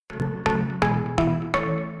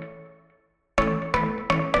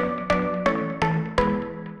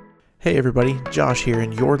Hey everybody, Josh here,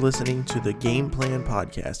 and you're listening to the Game Plan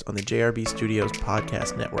Podcast on the JRB Studios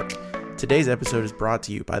Podcast Network. Today's episode is brought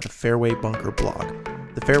to you by the Fairway Bunker blog.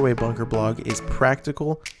 The Fairway Bunker blog is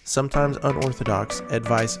practical, sometimes unorthodox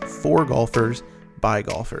advice for golfers by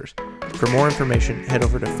golfers. For more information, head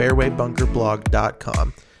over to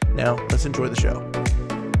fairwaybunkerblog.com. Now, let's enjoy the show.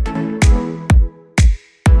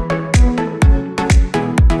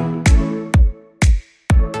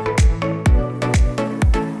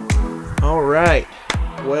 All right.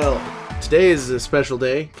 Well, today is a special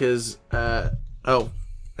day because, I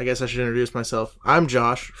guess I should introduce myself. I'm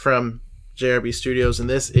Josh from JRB Studios, and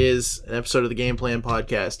this is an episode of the Game Plan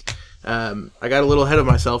Podcast. I got a little ahead of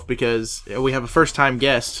myself because we have a first-time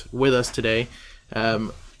guest with us today.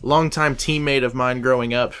 Longtime teammate of mine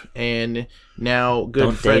growing up, and now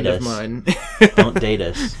good friend of mine. Don't date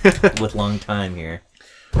us with long time here.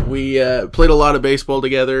 We played a lot of baseball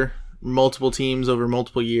together, multiple teams over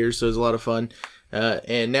multiple years, so it was a lot of fun.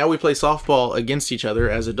 And now we play softball against each other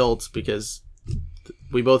as adults because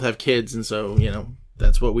we both have kids, and so, you know,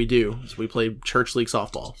 that's what we do. So we play church league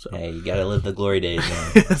softball. So. Hey, you gotta live the glory days,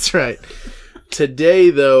 man. That's right. Today,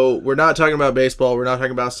 though, we're not talking about baseball. We're not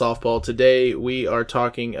talking about softball. Today, we are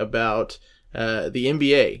talking about the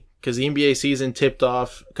NBA, because the NBA season tipped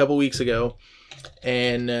off a couple weeks ago,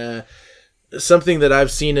 and something that I've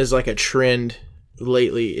seen as like a trend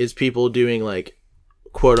lately is people doing like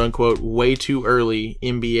quote unquote way too early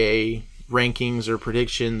NBA rankings or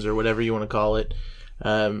predictions or whatever you want to call it.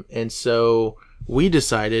 And so we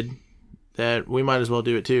decided that we might as well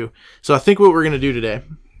do it too. So I think what we're going to do today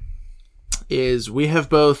is we have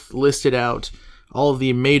both listed out all of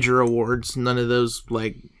the major awards, none of those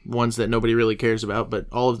like ones that nobody really cares about, but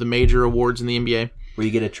all of the major awards in the NBA. Where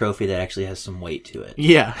you get a trophy that actually has some weight to it.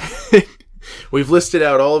 Yeah. We've listed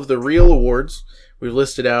out all of the real awards. We've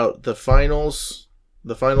listed out the finals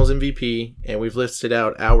MVP, and we've listed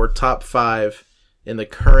out our top 5 in the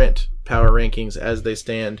current power rankings as they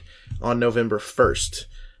stand on November 1st.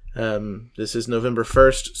 This is November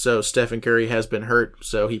 1st, so Stephen Curry has been hurt,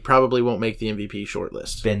 so he probably won't make the MVP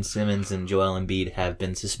shortlist. Ben Simmons and Joel Embiid have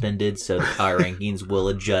been suspended, so the power rankings will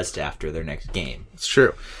adjust after their next game. It's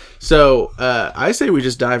true. So I say we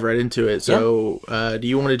just dive right into it. So do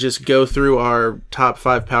you want to just go through our top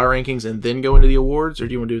 5 power rankings and then go into the awards, or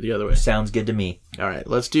do you want to do it the other way? Sounds good to me. All right,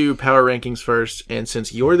 let's do power rankings first, and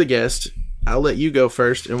since you're the guest, I'll let you go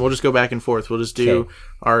first, and we'll just go back and forth. We'll just do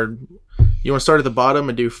our... You want to start at the bottom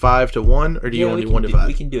and do 5 to 1, or do you want to do 1 to 5?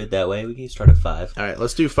 We can do it that way. We can start at 5. All right,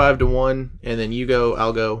 let's do 5 to 1, and then you go,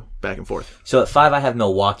 I'll go, back and forth. So at 5, I have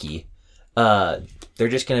Milwaukee. They're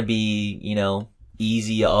just going to be,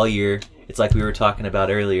 easy all year. It's like we were talking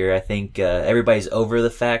about earlier. I think everybody's over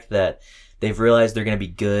the fact that they've realized they're going to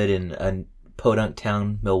be good in a podunk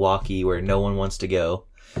town, Milwaukee, where no one wants to go.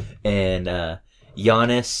 And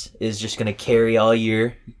Giannis is just going to carry all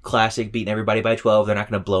year. Classic, beating everybody by 12. They're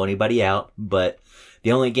not going to blow anybody out. But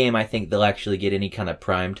the only game I think they'll actually get any kind of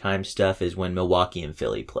prime time stuff is when Milwaukee and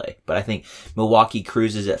Philly play. But I think Milwaukee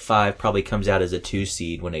cruises at 5, probably comes out as a 2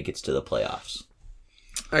 seed when it gets to the playoffs.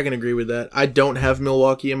 I can agree with that. I don't have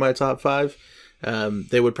Milwaukee in my top 5.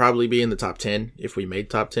 They would probably be in the top 10 if we made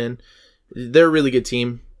top 10. They're a really good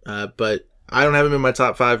team, but I don't have them in my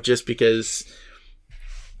top 5 just because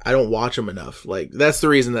I don't watch them enough. Like, that's the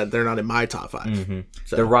reason that they're not in my top 5. Mm-hmm.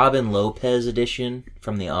 So. The Robin Lopez edition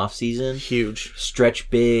from the offseason. Huge. Stretch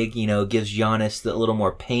big, gives Giannis a little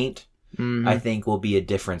more paint. Mm-hmm. I think will be a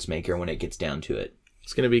difference maker when it gets down to it.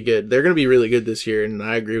 It's going to be good. They're going to be really good this year, and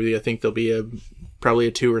I agree with you. I think they'll be probably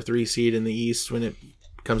a 2 or 3 seed in the East when it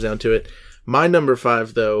comes down to it. My number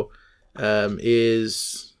 5, though,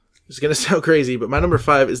 is... It's going to sound crazy, but my number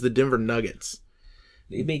 5 is the Denver Nuggets.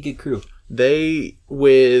 They made a good crew. They,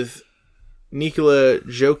 with Nikola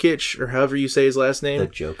Jokic, or however you say his last name. The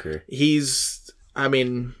Joker. He's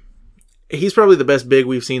probably the best big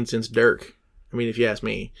we've seen since Dirk. I mean, if you ask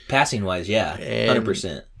me. Passing-wise, yeah.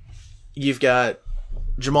 100%. You've got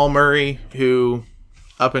Jamal Murray, who,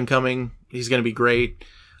 up and coming, he's going to be great.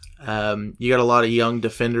 You got a lot of young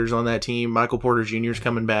defenders on that team. Michael Porter Jr. is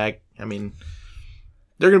coming back. I mean,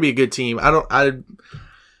 they're going to be a good team. I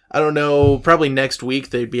don't know. Probably next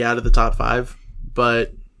week they'd be out of the top 5,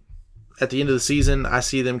 but at the end of the season, I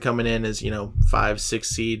see them coming in as 5, 6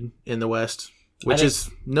 seed in the West, which is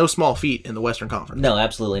no small feat in the Western Conference. No,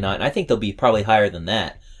 absolutely not. And I think they'll be probably higher than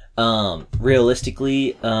that.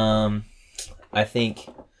 Realistically, I think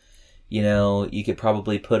you could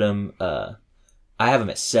probably put them. I have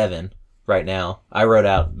them at 7 right now. I wrote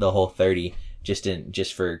out the whole 30.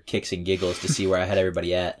 just for kicks and giggles to see where I had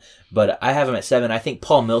everybody at. But I have him at 7. I think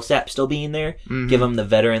Paul Millsap still being there, give him the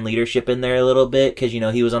veteran leadership in there a little bit, because,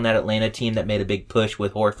 he was on that Atlanta team that made a big push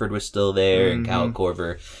with Horford was still there and Kyle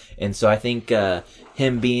Korver. And so I think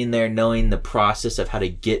him being there, knowing the process of how to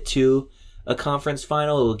get to a conference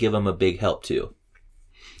final, will give him a big help too.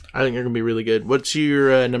 I think they're going to be really good. What's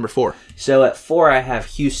your number 4? So at 4, I have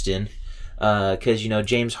Houston, because,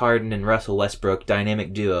 James Harden and Russell Westbrook,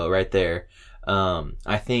 dynamic duo right there.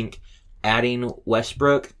 I think adding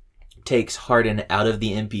Westbrook takes Harden out of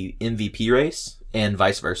the MVP race and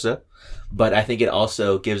vice versa. But I think it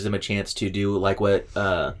also gives them a chance to do like what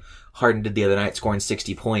Harden did the other night, scoring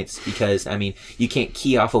 60 points, because, you can't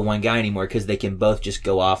key off of one guy anymore because they can both just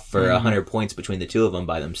go off for 100 points between the two of them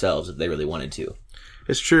by themselves if they really wanted to.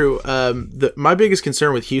 It's true. My biggest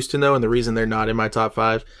concern with Houston, though, and the reason they're not in my top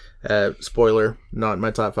 5, spoiler, not in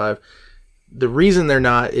my top 5, the reason they're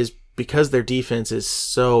not is because their defense is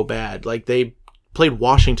so bad. Like, they played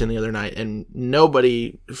Washington the other night, and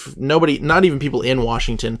nobody, not even people in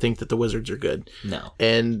Washington, think that the Wizards are good. No.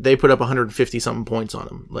 And they put up 150-something points on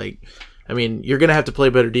them. Like, you're going to have to play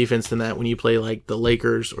better defense than that when you play, like, the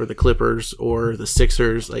Lakers or the Clippers or the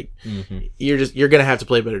Sixers. Like, you're going to have to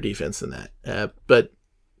play better defense than that. But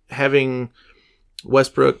having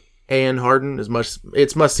Westbrook and Harden is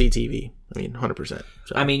must-see TV. 100%.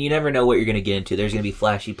 So. You never know what you're going to get into. There's going to be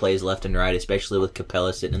flashy plays left and right, especially with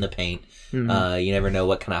Capella sitting in the paint. You never know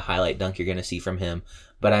what kind of highlight dunk you're going to see from him.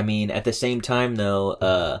 But, at the same time,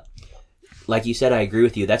 though, like you said, I agree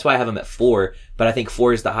with you. That's why I have him at 4. But I think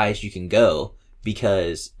 4 is the highest you can go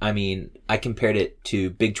because, I compared it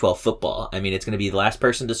to Big 12 football. It's going to be the last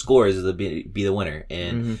person to score is be the winner.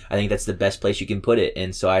 And I think that's the best place you can put it.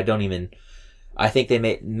 And so I think they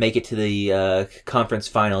may make it to the conference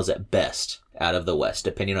finals at best out of the West,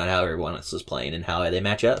 depending on how everyone else is playing and how they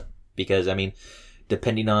match up. Because,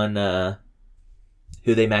 depending on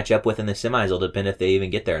who they match up with in the semis will depend if they even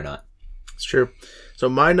get there or not. It's true. So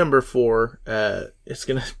my number 4, it's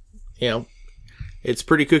going to, it's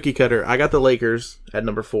pretty cookie cutter. I got the Lakers at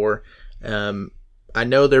number 4. I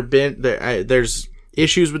know there's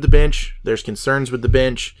issues with the bench. There's concerns with the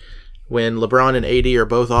bench. When LeBron and AD are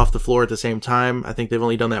both off the floor at the same time, I think they've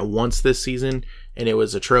only done that once this season, and it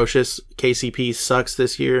was atrocious. KCP sucks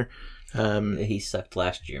this year. He sucked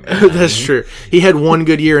last year, man. That's true. He had one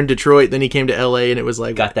good year in Detroit, then he came to LA, and it was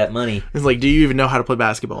like... Got that money. It's like, do you even know how to play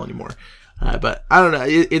basketball anymore? But I don't know.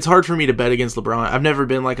 It's hard for me to bet against LeBron. I've never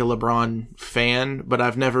been like a LeBron fan, but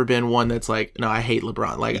I've never been one that's like, no, I hate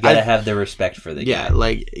LeBron. Like, you gotta have the respect for the guy. Yeah,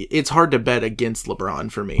 like it's hard to bet against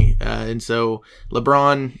LeBron for me. And so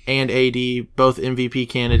LeBron and AD, both MVP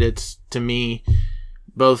candidates to me,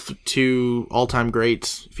 both 2 all-time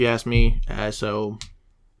greats, if you ask me. So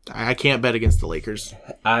I can't bet against the Lakers.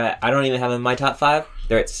 I don't even have them in my top 5.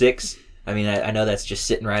 They're at 6. I know that's just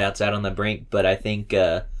sitting right outside on the brink, but I think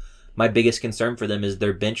my biggest concern for them is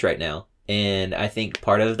their bench right now. And I think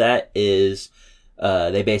part of that is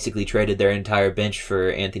they basically traded their entire bench for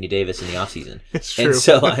Anthony Davis in the offseason. It's true. And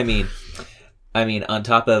so, on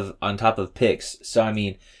top of picks. So,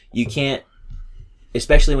 you can't,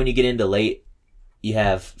 especially when you get into late, you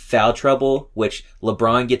have foul trouble, which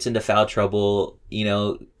LeBron gets into foul trouble,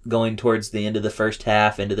 going towards the end of the first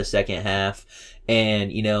half, into the second half.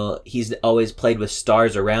 And, he's always played with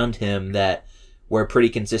stars around him that were pretty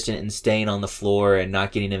consistent in staying on the floor and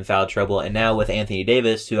not getting in foul trouble. And now with Anthony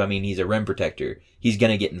Davis, who, he's a rim protector, he's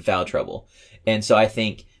going to get in foul trouble. And so I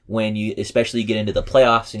think when you, especially get into the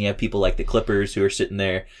playoffs and you have people like the Clippers who are sitting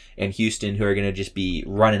there and Houston who are going to just be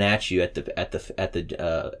running at you at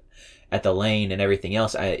the lane and everything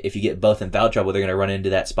else, if you get both in foul trouble, they're going to run into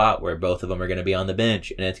that spot where both of them are going to be on the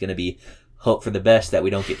bench, and it's going to be hope for the best that we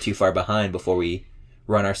don't get too far behind before we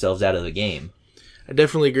run ourselves out of the game. I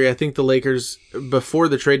definitely agree. I think the Lakers, before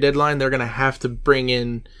the trade deadline, they're going to have to bring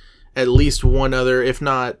in at least one other, if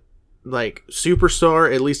not like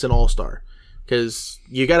superstar, at least an all-star. Because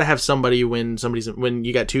you got to have somebody when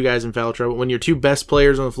you got 2 guys in foul trouble. When your 2 best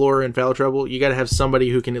players on the floor are in foul trouble, you got to have somebody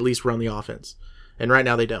who can at least run the offense. And right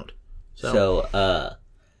now they don't. So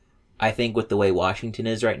I think with the way Washington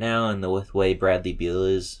is right now and with the way Bradley Beal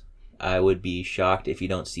is, I would be shocked if you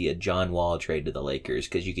don't see a John Wall trade to the Lakers,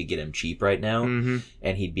 because you could get him cheap right now,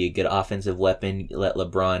 and he'd be a good offensive weapon. Let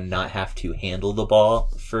LeBron not have to handle the ball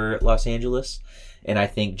for Los Angeles. And I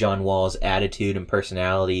think John Wall's attitude and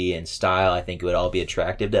personality and style, I think it would all be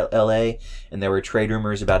attractive to LA. And there were trade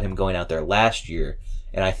rumors about him going out there last year.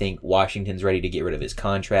 And I think Washington's ready to get rid of his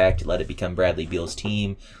contract, let it become Bradley Beal's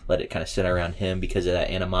team, let it kind of center around him because of that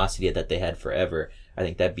animosity that they had forever. I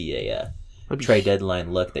think that'd be a trade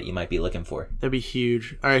deadline look that you might be looking for. That'd be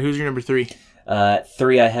huge. All right, who's your number 3?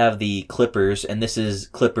 3, I have the Clippers, and this is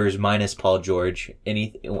Clippers minus Paul George.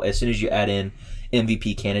 As soon as you add in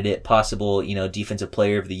MVP candidate, possible, defensive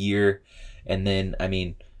player of the year, and then,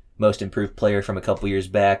 most improved player from a couple years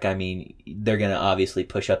back, they're going to obviously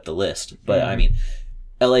push up the list. But,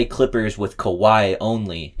 LA Clippers with Kawhi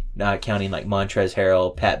only, not counting like Montrezl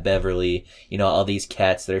Harrell, Pat Beverly, all these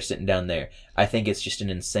cats that are sitting down there. I think it's just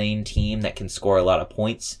an insane team that can score a lot of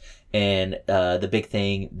points. And the big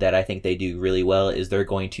thing that I think they do really well is they're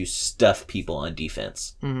going to stuff people on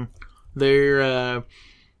defense. Mm-hmm.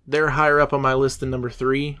 They're higher up on my list than number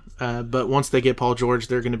 3, but once they get Paul George,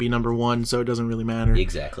 they're going to be number 1, so it doesn't really matter.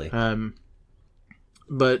 Exactly.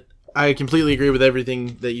 But I completely agree with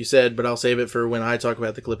everything that you said, but I'll save it for when I talk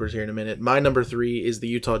about the Clippers here in a minute. My number 3 is the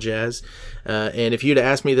Utah Jazz, and if you'd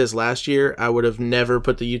asked me this last year, I would have never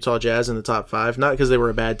put the Utah Jazz in the top 5, not because they were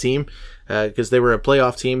a bad team, because they were a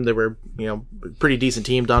playoff team. They were, a pretty decent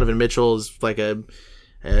team. Donovan Mitchell is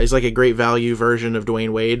he's like a great value version of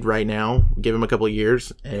Dwayne Wade right now. Give him a couple of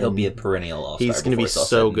years, and he'll be a perennial all-star. He's going to be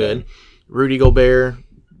so good. Rudy Gobert,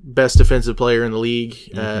 best defensive player in the league,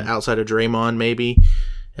 outside of Draymond, maybe.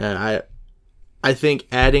 I think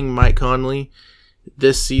adding Mike Conley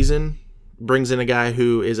this season brings in a guy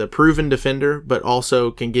who is a proven defender, but also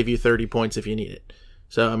can give you 30 points if you need it.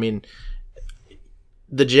 So,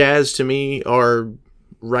 the Jazz to me are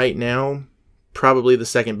right now probably the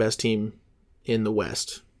second best team in the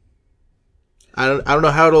West. I don't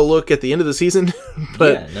know how it'll look at the end of the season,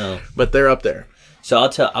 but but they're up there. So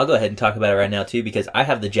I'll go ahead and talk about it right now too, because I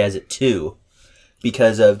have the Jazz at 2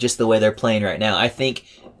 because of just the way they're playing right now. I think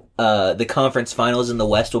the conference finals in the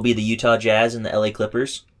West will be the Utah Jazz and the LA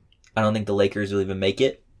Clippers. I don't think the Lakers will even make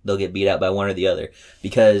it. They'll get beat out by one or the other,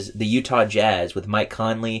 because the Utah Jazz with Mike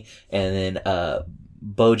Conley and then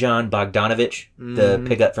Bojan Bogdanovic, the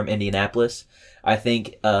pickup from Indianapolis, I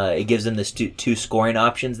think it gives them this two scoring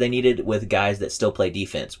options they needed with guys that still play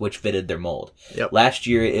defense, which fitted their mold. Yep. Last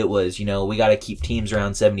year it was, we got to keep teams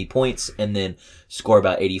around 70 points and then score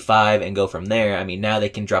about 85 and go from there. Now they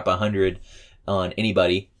can drop 100 on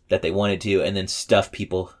anybody that they wanted to and then stuff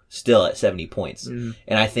people still at 70 points. And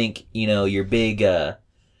I think, your big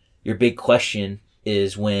question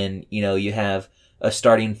is when, you have a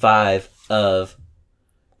starting 5 of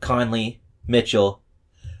Conley, Mitchell,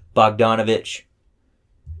 Bogdanovich,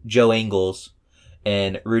 Joe Ingles,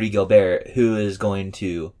 and Rudy Gobert, who is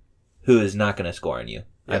not going to score on you.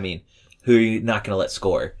 Yep. Who are you not going to let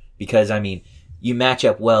score? Because, you match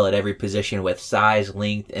up well at every position with size,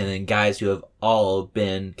 length, and then guys who have all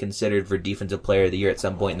been considered for Defensive Player of the Year at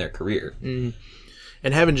some point in their career. And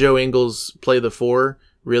having Joe Ingles play the 4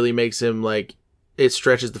 really makes him it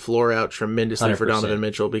stretches the floor out tremendously 100%. For Donovan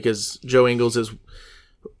Mitchell, because Joe Ingles is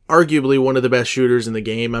arguably one of the best shooters in the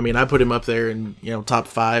game. I put him up there in, top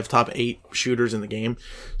 5, top 8 shooters in the game.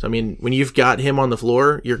 So, when you've got him on the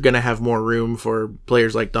floor, you're going to have more room for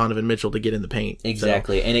players like Donovan Mitchell to get in the paint.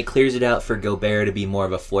 Exactly. So, and it clears it out for Gobert to be more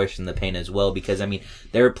of a force in the paint as well, because,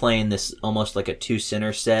 they were playing this almost like a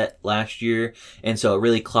 2-center set last year, and so it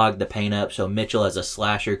really clogged the paint up. So Mitchell as a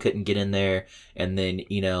slasher couldn't get in there. And then,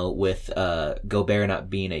 with Gobert not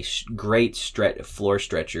being a great floor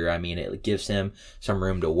stretcher, it gives him some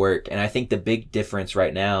room to work. And I think the big difference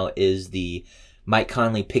right now is the Mike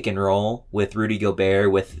Conley pick and roll with Rudy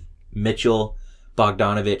Gobert, with Mitchell,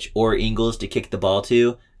 Bogdanovich, or Ingles to kick the ball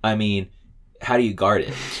to. How do you guard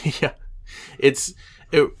it? Yeah.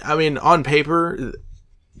 On paper,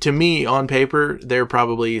 to me, they're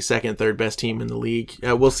probably second, third best team in the league.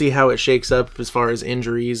 We'll see how it shakes up as far as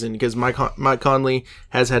injuries, and because Mike Conley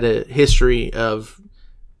has had a history of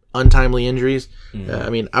untimely injuries.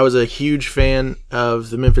 I was a huge fan of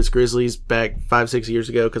the Memphis Grizzlies back 5-6 years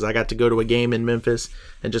ago, because I got to go to a game in Memphis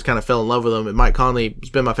and just kind of fell in love with them. And Mike Conley has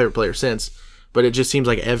been my favorite player since. But it just seems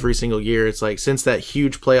like every single year, it's since that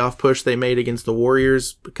huge playoff push they made against the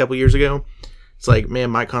Warriors a couple years ago, it's man,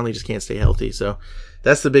 Mike Conley just can't stay healthy. So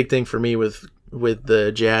that's the big thing for me with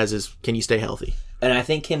the Jazz is, can you stay healthy? And I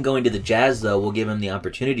think him going to the Jazz, though, will give him the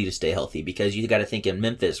opportunity to stay healthy, because you got to think in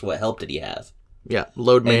Memphis, what help did he have? Yeah,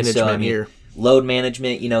 load management here. Load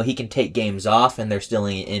management, he can take games off and they're still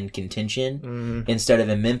in contention. Instead of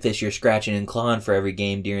in Memphis, you're scratching and clawing for every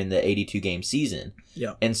game during the 82-game season.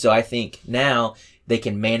 Yeah. And so I think now they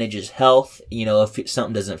can manage his health. If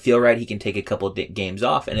something doesn't feel right, he can take a couple games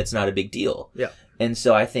off and it's not a big deal. Yeah. And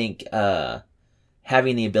so I think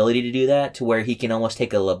having the ability to do that, to where he can almost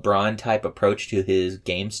take a LeBron type approach to his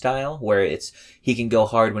game style, where he can go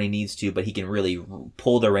hard when he needs to, but he can really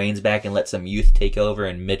pull the reins back and let some youth take over,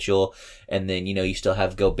 and Mitchell, and then, you still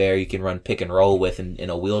have Gobert you can run pick and roll with in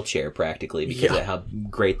a wheelchair practically, because of how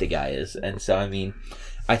great the guy is. And so,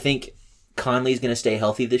 I think Conley's going to stay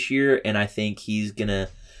healthy this year, and I think he's going to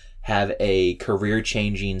have a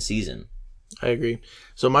career-changing season. I agree.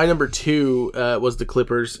 So my number 2 was the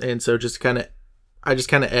Clippers, and so I just kind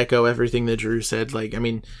of echo everything that Drew said. Like, I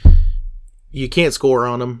mean, you can't score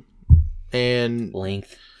on them, and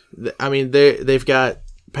length. I mean, they've got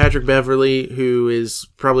Patrick Beverley, who is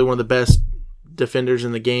probably one of the best defenders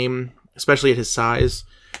in the game, especially at his size.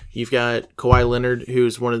 You've got Kawhi Leonard,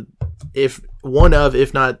 who's one of, if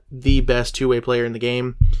not the best two-way player in the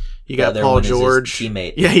game. You got Paul George,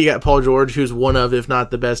 teammate. Yeah, you got Paul George, who's one of, if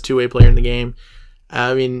not the best two-way player in the game.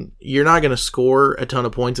 I mean, you're not going to score a ton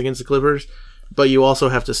of points against the Clippers, but you also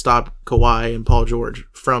have to stop Kawhi and Paul George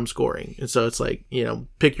from scoring. And so it's like, you know,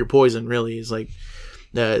 pick your poison, really. It's like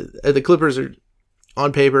the Clippers are,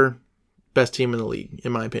 on paper, best team in the league,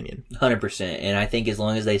 in my opinion. 100%. And I think as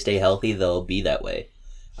long as they stay healthy, they'll be that way.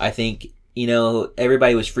 I think, you know,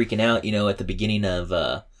 everybody was freaking out, you know, at the beginning of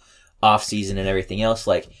off-season and everything else.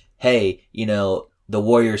 Like, hey, you know, the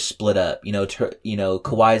Warriors split up. You know,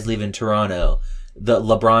 Kawhi's leaving Toronto. The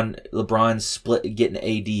LeBron split getting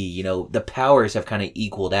AD. You know, the powers have kind of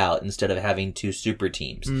equaled out instead of having two super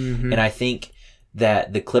teams. Mm-hmm. And I think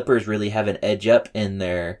that the Clippers really have an edge up in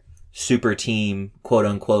their super team, quote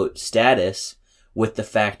unquote, status with the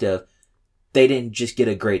fact of they didn't just get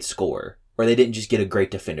a great scorer or they didn't just get a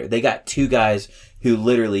great defender. They got two guys who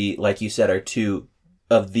literally, like you said, are two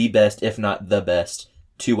of the best, if not the best,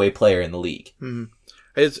 two-way player in the league. Mm-hmm.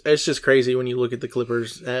 It's just crazy when you look at the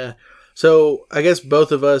Clippers. So I guess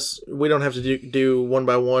both of us, we don't have to do one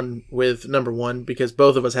by one with number 1 because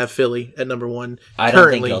both of us have Philly at number 1. I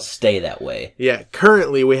don't think they'll stay that way. Yeah,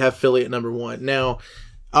 currently we have Philly at number 1. Now,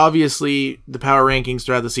 obviously, the power rankings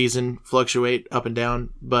throughout the season fluctuate up and down,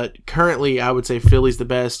 but currently I would say Philly's the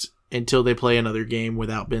best until they play another game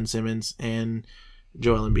without Ben Simmons and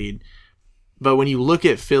Joel Embiid. But when you look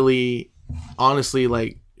at Philly, honestly,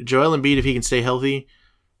 like Joel Embiid, if he can stay healthy,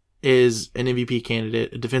 is an MVP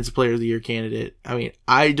candidate, a Defensive Player of the Year candidate. I mean,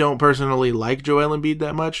 I don't personally like Joel Embiid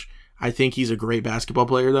that much. I think he's a great basketball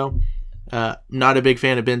player, though. Not a big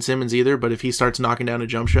fan of Ben Simmons either, but if he starts knocking down a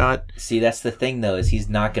jump shot... See, that's the thing, though, is he's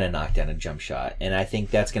not going to knock down a jump shot. And I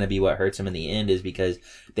think that's going to be what hurts him in the end is because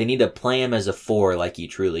they need to play him as a 4 like he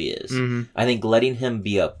truly is. Mm-hmm. I think letting him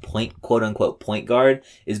be a quote-unquote point guard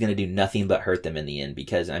is going to do nothing but hurt them in the end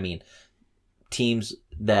because, I mean, teams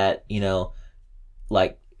that, you know,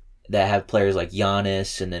 like, that have players like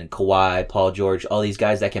Giannis and then Kawhi, Paul George, all these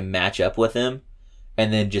guys that can match up with him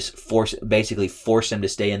and then just force him to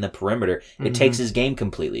stay in the perimeter. It takes his game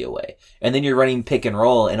completely away. And then you're running pick and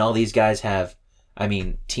roll and all these guys have, I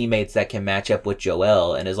mean, teammates that can match up with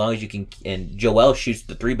Joel. And as long as you can, and Joel shoots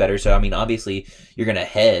the 3 better. So, I mean, obviously you're going to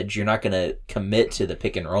hedge. You're not going to commit to the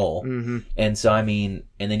pick and roll. Mm-hmm. And so, I mean,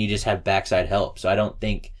 and then you just have backside help. So I don't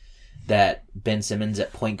think that Ben Simmons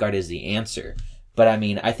at point guard is the answer. But, I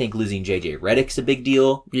mean, I think losing J.J. Redick's a big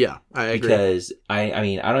deal. Yeah, I agree. Because, I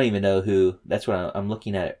mean, I don't even know who... That's what I'm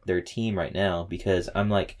looking at their team right now because I'm,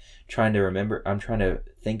 like, trying to remember... I'm trying to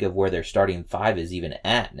think of where their starting 5 is even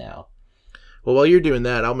at now. Well, while you're doing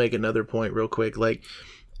that, I'll make another point real quick. Like,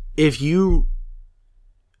 if you...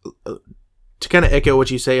 To kind of echo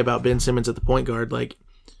what you say about Ben Simmons at the point guard, like,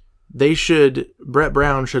 Brett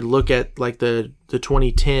Brown should look at, like, the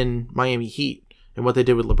 2010 Miami Heat and what they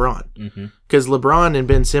did with LeBron. Because LeBron and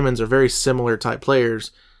Ben Simmons are very similar type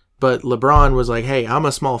players, but LeBron was like, hey, I'm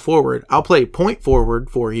a small forward. I'll play point forward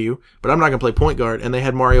for you, but I'm not going to play point guard. And they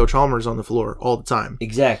had Mario Chalmers on the floor all the time.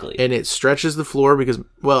 Exactly. And it stretches the floor because,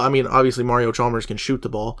 well, I mean, obviously Mario Chalmers can shoot the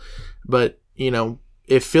ball, but, you know,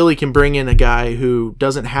 if Philly can bring in a guy who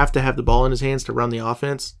doesn't have to have the ball in his hands to run the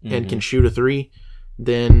offense and can shoot a 3,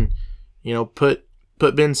 then, you know, put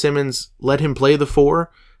Ben Simmons, let him play the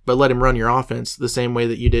 4, but let him run your offense the same way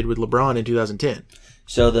that you did with LeBron in 2010.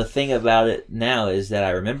 So the thing about it now is that I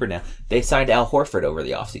remember now, they signed Al Horford over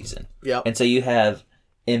the offseason. Yeah. And so you have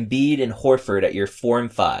Embiid and Horford at your 4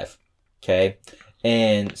 and 5. Okay.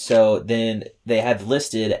 And so then they have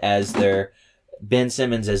listed as their Ben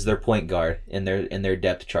Simmons as their point guard in their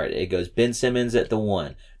depth chart. It goes Ben Simmons at the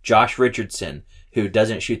 1, Josh Richardson, who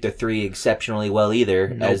doesn't shoot the 3 exceptionally well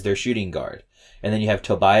either, as their shooting guard. And then you have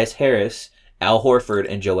Tobias Harris, Al Horford,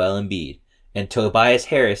 and Joel Embiid. And Tobias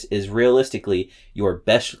Harris is realistically your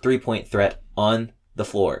best 3-point threat on the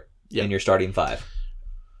floor in your starting 5.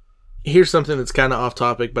 Here's something that's kind of off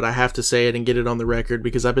topic, but I have to say it and get it on the record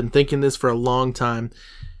because I've been thinking this for a long time.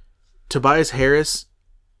 Tobias Harris,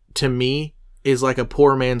 to me, is like a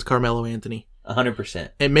poor man's Carmelo Anthony. 100%.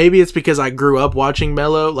 And maybe it's because I grew up watching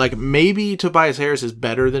Melo. Like, maybe Tobias Harris is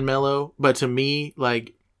better than Melo, but to me,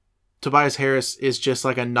 like, Tobias Harris is just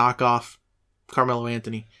like a knockoff Carmelo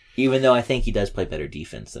Anthony. Even though I think he does play better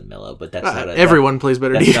defense than Melo, but that's not everyone plays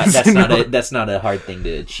better defense. That's not a hard thing to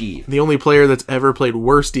achieve. The only player that's ever played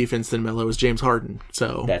worse defense than Melo is James Harden.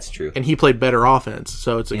 So that's true, and he played better offense,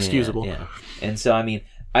 so it's excusable. Yeah. And so I mean,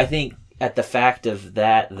 I think at the fact of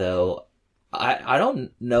that though, I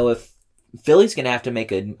don't know if Philly's gonna have to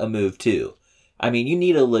make a move too. I mean, you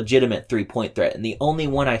need a legitimate 3-point threat, and the only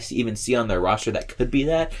one I even see on their roster that could be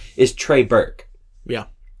that is Trey Burke. Yeah,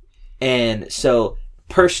 and so.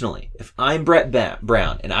 Personally, if I'm Brett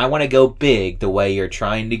Brown and I want to go big the way you're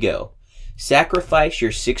trying to go, sacrifice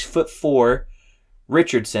your 6'4"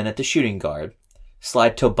 Richardson at the shooting guard,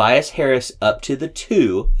 slide Tobias Harris up to the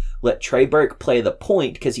 2, let Trey Burke play the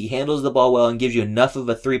point because he handles the ball well and gives you enough of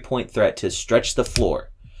a 3-point threat to stretch the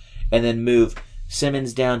floor, and then move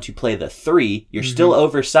Simmons down to play the 3. You're still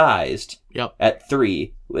oversized at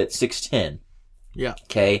 3 with 6'10". Yeah.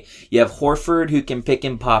 Okay. You have Horford who can pick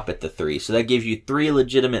and pop at the 3. So that gives you 3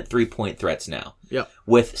 legitimate 3-point threats now. Yeah.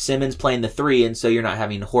 With Simmons playing the 3, and so you're not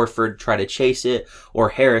having Horford try to chase it, or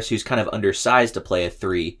Harris who's kind of undersized to play a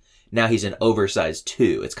 3. Now he's an oversized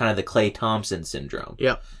 2. It's kind of the Klay Thompson syndrome.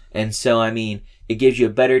 Yeah. And so, I mean, it gives you a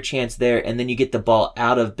better chance there, and then you get the ball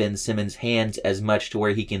out of Ben Simmons' hands as much to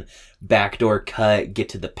where he can backdoor cut, get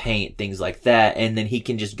to the paint, things like that, and then he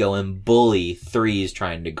can just go and bully 3s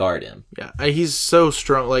trying to guard him. Yeah, he's so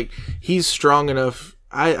strong. Like, he's strong enough.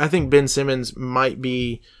 I think Ben Simmons might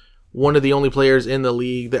be one of the only players in the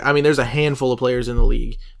league that, I mean, there's a handful of players in the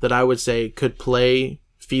league that I would say could play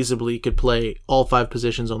all 5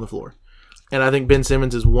 positions on the floor. And I think Ben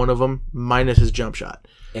Simmons is one of them, minus his jump shot.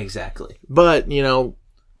 Exactly. But, you know,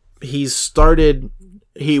 he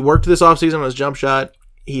worked this offseason on his jump shot.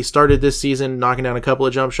 He started this season knocking down a couple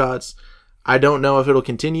of jump shots. I don't know if it'll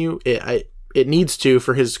continue. It needs to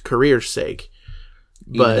for his career's sake.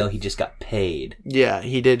 Even though he just got paid. Yeah,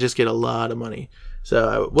 he did just get a lot of money.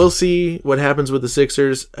 So we'll see what happens with the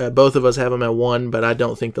Sixers. Both of us have them at 1, but I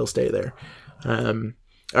don't think they'll stay there.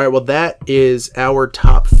 All right, well, that is our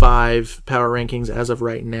top 5 power rankings as of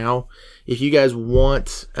right now. If you guys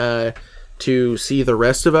want to see the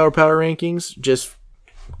rest of our power rankings, just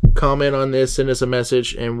comment on this, send us a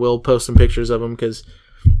message, and we'll post some pictures of them because,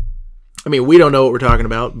 I mean, we don't know what we're talking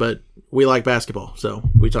about, but we like basketball, so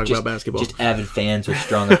we talk about basketball. Just avid fans with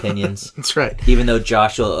strong opinions. That's right. Even though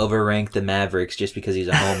Josh will overrank the Mavericks just because he's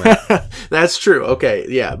a homer. That's true. Okay,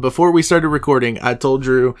 yeah. Before we started recording, I told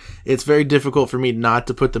Drew it's very difficult for me not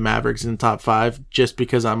to put the Mavericks in the top 5 just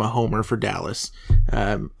because I'm a homer for Dallas.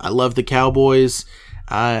 I love the Cowboys.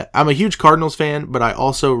 I'm a huge Cardinals fan, but I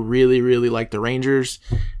also really, really like the Rangers.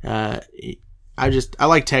 I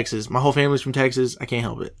like Texas. My whole family's from Texas. I can't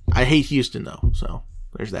help it. I hate Houston, though, so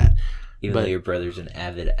there's that. Even though your brother's an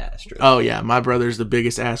avid Astros. Oh, yeah. My brother's the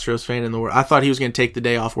biggest Astros fan in the world. I thought he was going to take the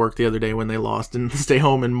day off work the other day when they lost and stay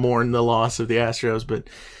home and mourn the loss of the Astros. But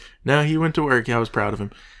no, he went to work. I was proud of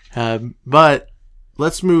him. But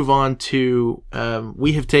let's move on to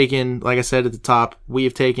we have taken, like I said at the top, we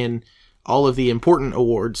have taken all of the important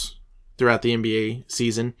awards throughout the NBA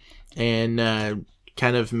season and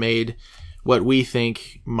kind of made what we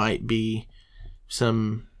think might be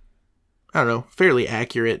some, I don't know, fairly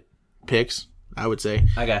accurate picks, I would say.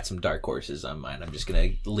 I got some dark horses on mine. I'm just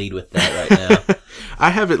going to lead with that right now. I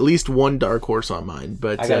have at least one dark horse on mine,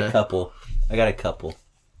 but I got a couple.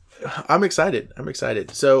 I'm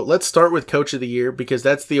excited. So let's start with Coach of the Year because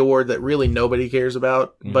that's the award that really nobody cares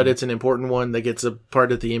about, but it's an important one that gets a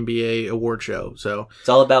part of the NBA award show. So it's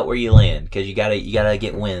all about where you land because you gotta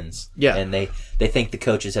get wins. Yeah, and they think the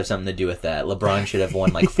coaches have something to do with that. LeBron should have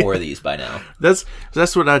won like 4 of these by now. That's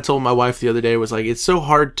what I told my wife the other day. Was like it's so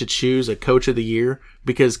hard to choose a Coach of the Year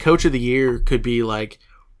because Coach of the Year could be like.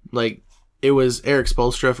 It was Eric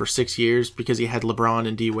Spoelstra for 6 years because he had LeBron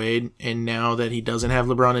and D Wade, and now that he doesn't have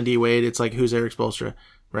LeBron and D Wade, it's like who's Eric Spoelstra,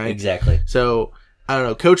 right? Exactly. So I don't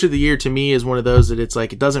know. Coach of the Year to me is one of those that it's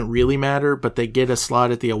like it doesn't really matter, but they get a slot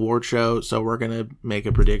at the award show, so we're gonna make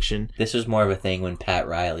a prediction. This was more of a thing when Pat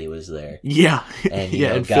Riley was there. Yeah, and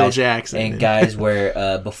and Phil Jackson and guys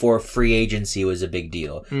where before free agency was a big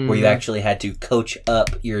deal, where you actually had to coach up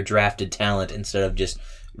your drafted talent instead of just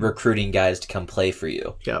recruiting guys to come play for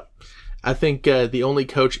you. Yep. I think the only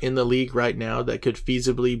coach in the league right now that could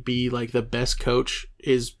feasibly be like the best coach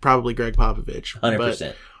is probably Greg Popovich.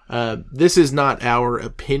 100%. But this is not our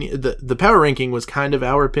opinion. The power ranking was kind of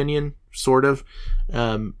our opinion, sort of.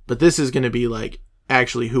 But this is going to be like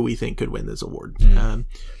actually who we think could win this award.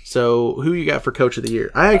 So who you got for Coach of the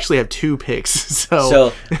Year? I actually have 2 picks.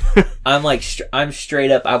 So I'm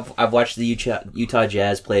straight up. I've watched the Utah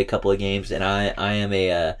Jazz play a couple of games, and I am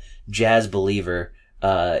a Jazz believer.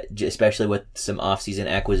 especially with some offseason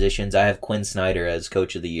acquisitions. I have Quinn Snyder as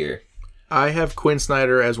Coach of the Year. I have Quinn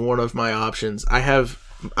Snyder as one of my options.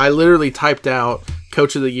 I literally typed out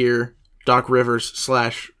Coach of the Year, Doc Rivers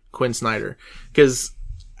 / Quinn Snyder. Because,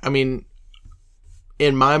 I mean,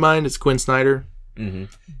 in my mind, it's Quinn Snyder. Mm-hmm.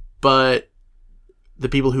 But the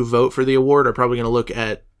people who vote for the award are probably going to look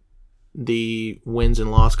at the wins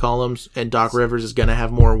and loss columns, and Doc Rivers is going to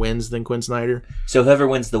have more wins than Quinn Snyder. So whoever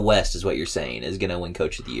wins the West is what you're saying is going to win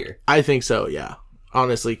Coach of the Year. I think so, yeah.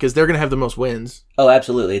 Honestly, because they're going to have the most wins. Oh,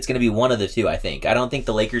 absolutely. It's going to be one of the two, I think. I don't think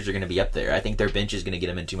the Lakers are going to be up there. I think their bench is going to get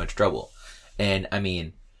them in too much trouble. And, I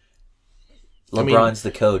mean, LeBron's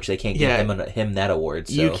the coach. They can't give him that award.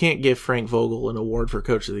 So. You can't give Frank Vogel an award for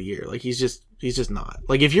Coach of the Year. Like, he's just not.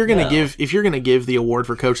 Like, if you're going to give the award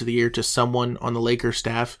for Coach of the Year to someone on the Lakers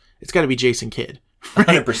staff, it's got to be Jason Kidd. Right?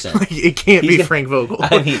 100%. Like, it can't be Frank Vogel.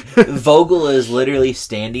 I mean, Vogel is literally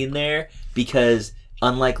standing there because,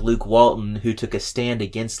 unlike Luke Walton, who took a stand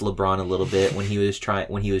against LeBron a little bit when he was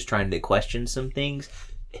trying to question some things,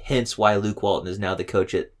 hence why Luke Walton is now the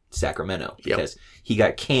coach at Sacramento, because he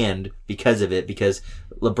got canned because of it, because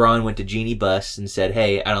LeBron went to Jeannie Buss and said,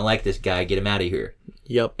 "Hey, I don't like this guy, get him out of here."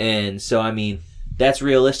 Yep. And so, I mean, that's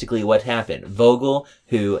realistically what happened. Vogel,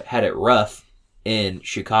 who had it rough in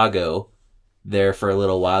Chicago there for a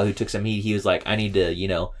little while, who took some heat, he was like, I need to,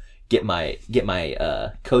 get my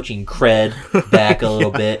coaching cred back a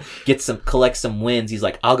little bit, collect some wins. He's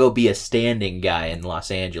like, I'll go be a standing guy in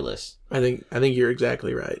Los Angeles. I think you're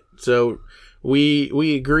exactly right. So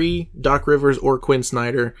we agree, Doc Rivers or Quinn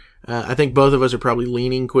Snyder. I think both of us are probably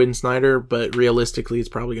leaning Quinn Snyder, but realistically, it's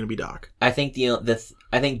probably going to be Doc. I think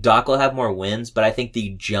I think Doc will have more wins, but I think the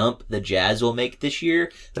jump the Jazz will make this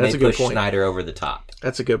year may push Snyder over the top.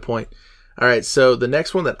 That's a good point. All right, so the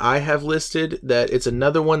next one that I have listed, that it's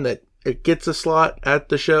another one that it gets a slot at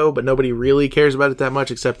the show, but nobody really cares about it that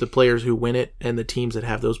much except the players who win it and the teams that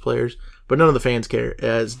have those players. But none of the fans care.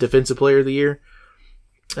 As Defensive Player of the Year,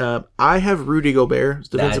 I have Rudy Gobert as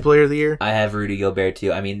Defensive Player of the Year. I have Rudy Gobert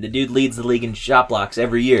too. I mean, the dude leads the league in shot blocks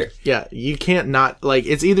every year. Yeah, you can't not, like,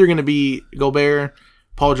 it's either going to be Gobert,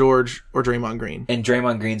 Paul George, or Draymond Green. And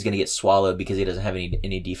Draymond Green's going to get swallowed because he doesn't have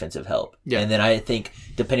any defensive help. Yeah. And then I think,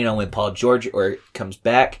 depending on when Paul George comes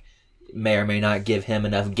back, may or may not give him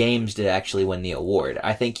enough games to actually win the award.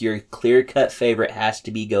 I think your clear-cut favorite has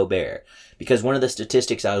to be Gobert. Because one of the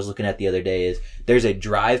statistics I was looking at the other day is there's a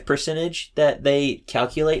drive percentage that they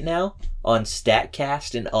calculate now on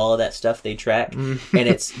StatCast and all of that stuff they track. And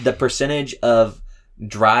it's the percentage of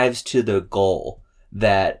drives to the goal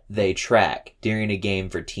that they track during a game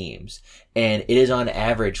for teams. And it is on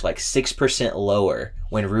average like 6% lower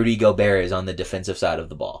when Rudy Gobert is on the defensive side of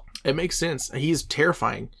the ball. It makes sense. He's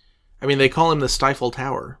terrifying. I mean, they call him the Stifle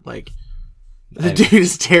Tower. Like, dude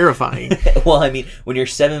is terrifying. Well, I mean, when you're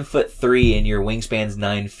 7'3" and your wingspan's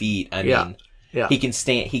 9 feet, I mean, yeah. he can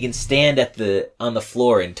stand on the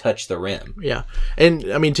floor and touch the rim. Yeah. And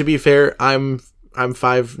I mean, to be fair, I'm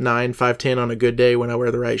 5'9", 5'10" on a good day when I wear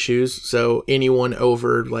the right shoes. So anyone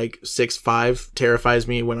over like 6'5" terrifies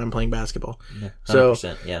me when I'm playing basketball. 100%,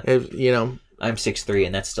 so yeah. I'm 6'3",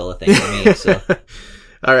 and that's still a thing for me. So.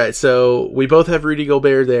 All right, so we both have Rudy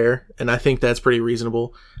Gobert there, and I think that's pretty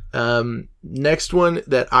reasonable. Next one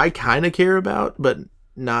that I kind of care about, but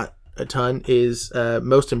not a ton, is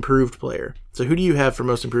most improved player. So who do you have for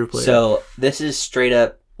most improved player? So this is straight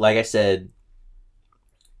up, like I said,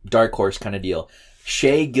 dark horse kind of deal.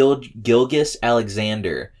 Shai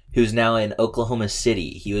Gilgeous-Alexander, who's now in Oklahoma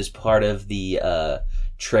City. He was part of the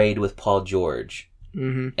trade with Paul George.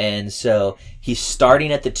 Mm-hmm. And so he's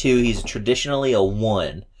starting at the 2. He's traditionally a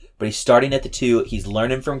 1, but he's starting at the 2. He's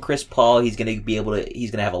learning from Chris Paul. He's going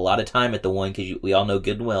to have a lot of time at the 1 because we all know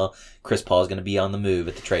good and well Chris Paul is going to be on the move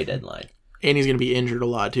at the trade deadline. And he's going to be injured a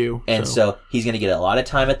lot too. And so he's going to get a lot of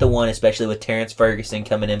time at the 1, especially with Terrence Ferguson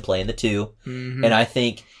coming in playing the 2. Mm-hmm. And I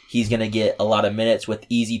think he's going to get a lot of minutes with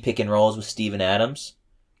easy pick and rolls with Steven Adams,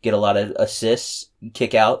 get a lot of assists,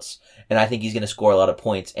 kickouts. And I think he's going to score a lot of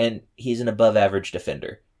points. And he's an above average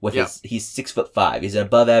defender. He's 6'5". He's an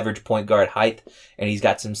above average point guard height, and he's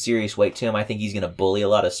got some serious weight to him. I think he's going to bully a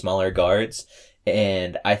lot of smaller guards.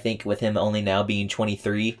 And I think with him only now being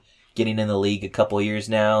 23, getting in the league a couple of years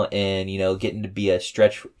now, and getting to be a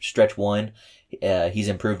stretch 1, he's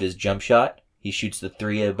improved his jump shot. He shoots the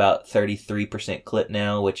 3 at about 33% clip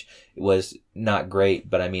now, which was not great,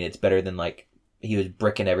 but I mean it's better than like he was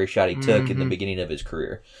bricking every shot he took in the beginning of his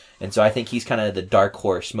career. And so I think he's kind of the dark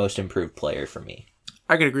horse, most improved player for me.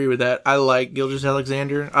 I could agree with that. I like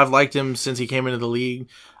Gilgeous-Alexander. I've liked him since he came into the league.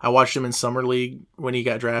 I watched him in Summer League when he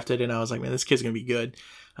got drafted, and I was like, man, this kid's going to be good.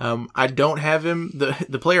 I don't have him.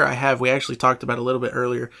 The player I have, we actually talked about a little bit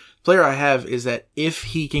earlier. The player I have is that if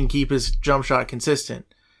he can keep his jump shot consistent,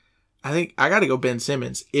 I think I got to go Ben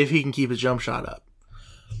Simmons if he can keep his jump shot up,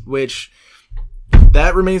 which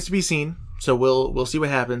that remains to be seen. So we'll see what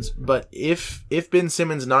happens. But if Ben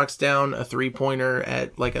Simmons knocks down a 3-pointer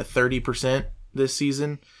at like a 30% this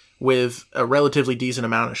season with a relatively decent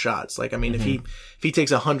amount of shots, like, I mean, if he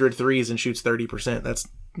takes 100 threes and shoots 30%, that's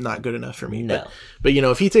not good enough for me. No. But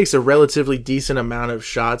if he takes a relatively decent amount of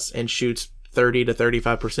shots and shoots 30 to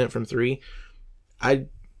 35% from three,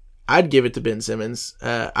 I'd give it to Ben Simmons.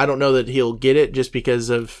 I don't know that he'll get it just because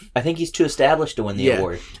of... I think he's too established to win the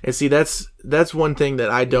award. And see, that's one thing that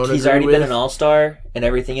I don't agree with. He's already been an all-star and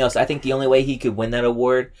everything else. I think the only way he could win that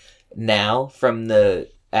award now from the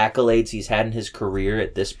accolades he's had in his career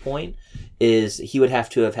at this point is he would have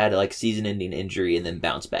to have had like season-ending injury and then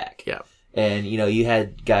bounce back. Yeah. And, you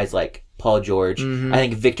had guys like Paul George. I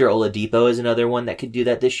think Victor Oladipo is another one that could do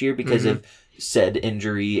that this year because of said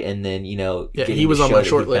injury and then, he was on my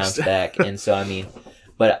short list. Back. And so, I mean,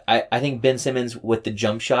 but I think Ben Simmons with the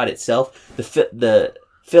jump shot itself, the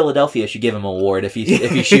Philadelphia should give him an award if he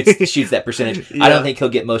shoots that percentage. I don't think he'll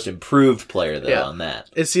get most improved player though on that.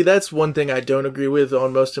 And see, that's one thing I don't agree with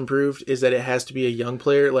on most improved is that it has to be a young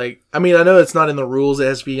player. Like, I mean, I know it's not in the rules; it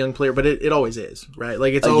has to be a young player, but it always is, right?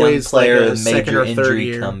 Like, it's always young player, like a second or third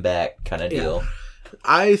year comeback kind of deal.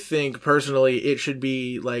 I think personally, it should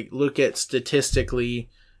be like look at statistically.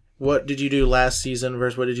 What did you do last season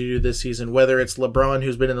versus what did you do this season? Whether it's LeBron,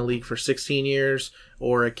 who's been in the league for 16 years,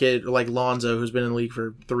 or a kid like Lonzo, who's been in the league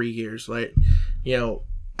for 3 years. Like,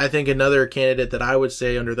 I think another candidate that I would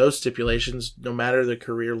say under those stipulations, no matter the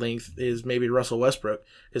career length, is maybe Russell Westbrook,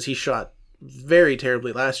 because he shot very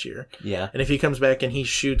terribly last year. Yeah. And if he comes back and he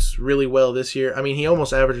shoots really well this year, I mean, he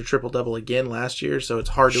almost averaged a triple-double again last year, so it's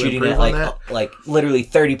hard to improve on that. Like literally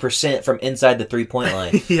 30% from inside the three-point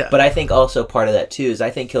line. Yeah. But I think also part of that, too, is I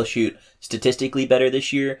think he'll shoot statistically better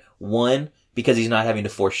this year. 1, because he's not having to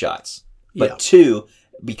force shots. But 2,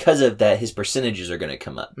 because of that, his percentages are going to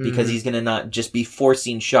come up. Because he's going to not just be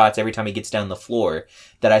forcing shots every time he gets down the floor.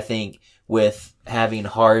 That I think with having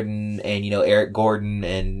Harden and, Eric Gordon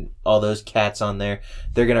and all those cats on there,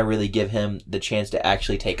 they're going to really give him the chance to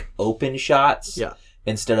actually take open shots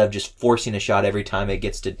instead of just forcing a shot every time it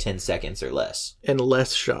gets to 10 seconds or less. And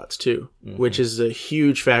less shots, too, which is a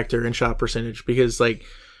huge factor in shot percentage because, like,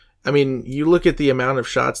 I mean, you look at the amount of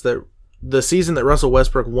shots that the season that Russell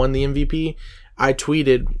Westbrook won the MVP, I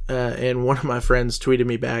tweeted, and one of my friends tweeted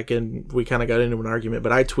me back, and we kind of got into an argument,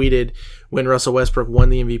 but I tweeted when Russell Westbrook won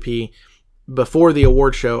the MVP. Before the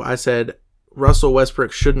award show, I said Russell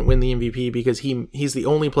Westbrook shouldn't win the MVP because he's the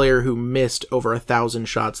only player who missed over 1,000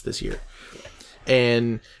 shots this year.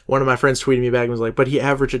 And one of my friends tweeted me back and was like, but he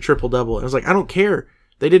averaged a triple-double. And I was like, I don't care.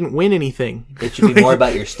 They didn't win anything. It should be more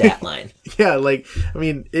about your stat line. Yeah, like, I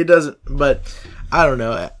mean, it doesn't, but I don't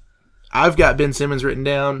know. I've got Ben Simmons written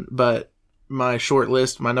down, but my short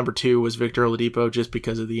list, my number 2 was Victor Oladipo just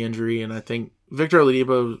because of the injury. And I think Victor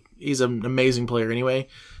Oladipo, he's an amazing player anyway.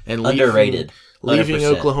 And underrated. Leaving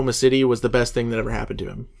Oklahoma City was the best thing that ever happened to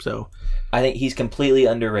him. So I think he's completely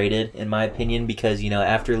underrated in my opinion because,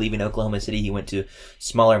 after leaving Oklahoma City, he went to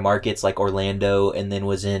smaller markets like Orlando and then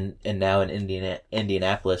now in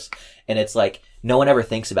Indianapolis. And it's like, no one ever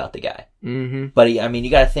thinks about the guy. Mm-hmm. But you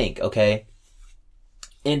got to think, okay,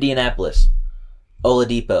 Indianapolis,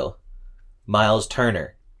 Oladipo, Miles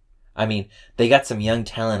Turner. I mean, they got some young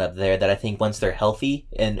talent up there that I think once they're healthy,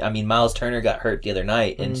 and I mean, Miles Turner got hurt the other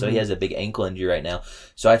night, and so he has a big ankle injury right now.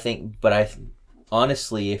 So I think,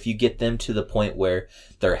 honestly, if you get them to the point where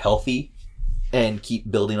they're healthy and keep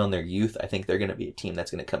building on their youth, I think they're going to be a team that's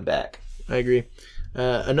going to come back. I agree.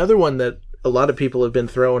 Another one that a lot of people have been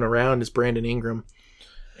throwing around is Brandon Ingram.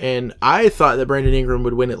 And I thought that Brandon Ingram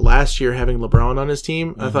would win it last year having LeBron on his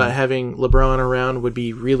team. I thought having LeBron around would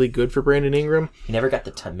be really good for Brandon Ingram. He never got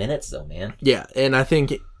the 10 minutes, though, man. Yeah, and I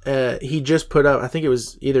think he just put up, I think it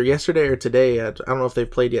was either yesterday or today. I don't know if they've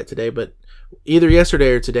played yet today, but either yesterday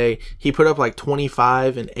or today, he put up like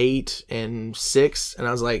 25 and 8 and 6. And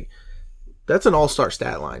I was like, that's an all-star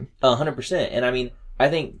stat line. 100%. And I mean, I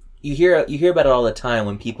think you hear about it all the time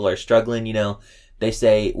when people are struggling, They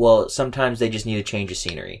say, well, sometimes they just need a change of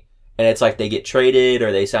scenery. And it's like they get traded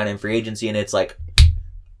or they sign in free agency and it's like,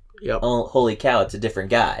 oh, holy cow, it's a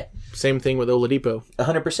different guy. Same thing with Oladipo.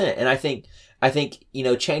 100%. And I think,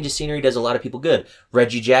 change of scenery does a lot of people good.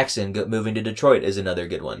 Reggie Jackson moving to Detroit is another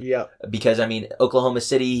good one. Yeah. Because, Oklahoma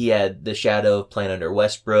City, he had the shadow of playing under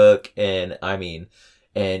Westbrook. And,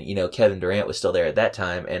 And, Kevin Durant was still there at that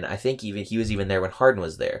time. And I think he was even there when Harden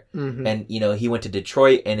was there. Mm-hmm. And, he went to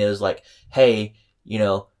Detroit and it was like, hey,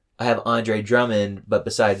 I have Andre Drummond, but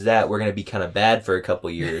besides that, we're going to be kind of bad for a couple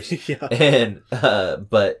years. Yeah. And,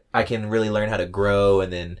 but I can really learn how to grow.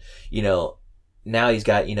 And then, now he's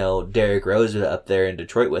got, Derrick Rose up there in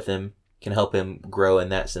Detroit with him, can help him grow in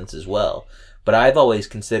that sense as well. But I've always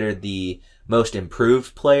considered the most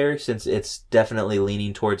improved player, since it's definitely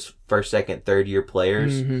leaning towards first, second, third year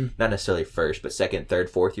players. Mm-hmm. Not necessarily first, but second, third,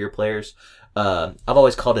 fourth year players. I've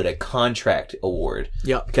always called it a contract award.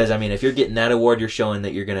 Yeah. Because, if you're getting that award, you're showing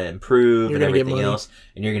that you're going to improve and everything else,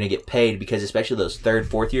 and you're going to get paid, because especially those third,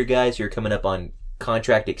 fourth year guys, you're coming up on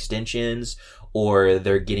contract extensions, or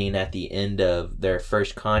they're getting at the end of their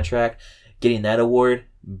first contract. Getting that award,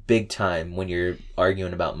 big time when you're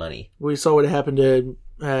arguing about money. We saw what happened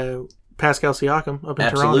to Pascal Siakam up in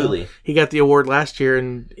Absolutely. Toronto. He got the award last year,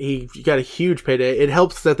 and he got a huge payday. It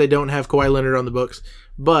helps that they don't have Kawhi Leonard on the books,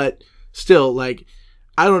 but still, I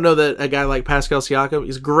don't know that a guy like Pascal Siakam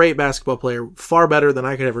is a great basketball player, far better than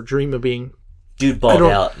I could ever dream of being. Dude balled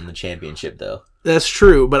out in the championship, though. That's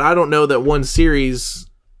true, but I don't know that one series.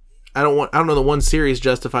 I don't know that one series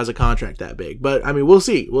justifies a contract that big. But we'll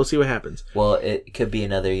see. We'll see what happens. Well, it could be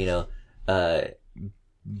another,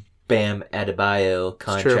 Bam Adebayo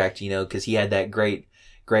contract, because he had that great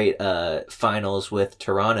finals with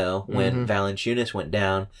Toronto when Valanciunas went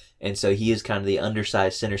down, and so he is kind of the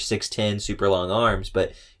undersized center, 6'10", super long arms.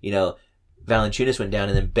 But Valanciunas went down,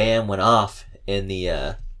 and then Bam went off in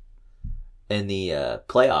the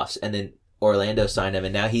playoffs, and then Orlando signed him,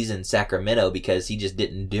 and now he's in Sacramento because he just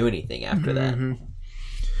didn't do anything after that.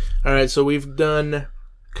 All right, so we've done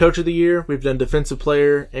Coach of the Year, we've done Defensive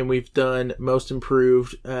Player, and we've done Most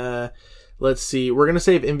Improved. Let's see. We're gonna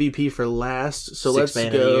save MVP for last, so let's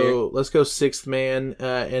go Sixth Man,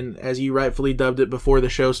 and as you rightfully dubbed it before the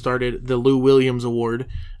show started, the Lou Williams Award,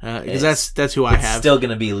 because that's who I have. It's still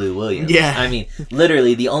gonna be Lou Williams. Yeah.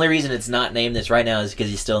 Literally, the only reason it's not named this right now is because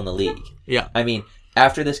he's still in the league. Yeah.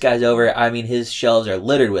 After this guy's over, his shelves are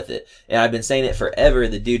littered with it. And I've been saying it forever.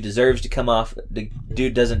 The dude doesn't deserve to come off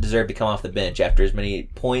the bench after as many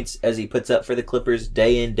points as he puts up for the Clippers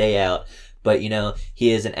day in, day out. But, he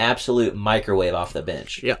is an absolute microwave off the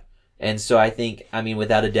bench. Yeah. And so I think,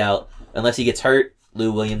 without a doubt, unless he gets hurt,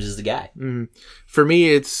 Lou Williams is the guy. Mm-hmm. For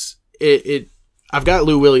me, I've got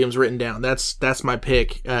Lou Williams written down. That's my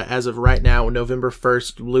pick as of right now. November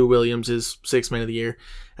 1st, Lou Williams is Sixth Man of the Year.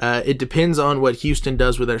 It depends on what Houston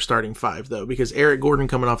does with their starting five, though, because Eric Gordon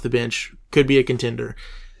coming off the bench could be a contender.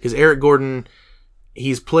 Because Eric Gordon,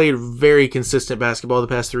 he's played very consistent basketball the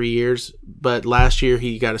past 3 years, but last year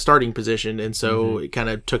he got a starting position, and so it kind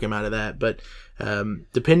of took him out of that. But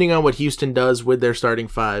depending on what Houston does with their starting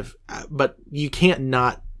five, but you can't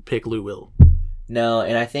not pick Lou Will. No,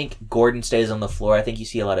 and I think Gordon stays on the floor. I think you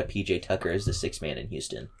see a lot of PJ Tucker as the sixth man in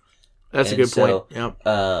Houston. That's a good point.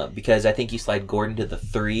 Yep. Because I think you slide Gordon to the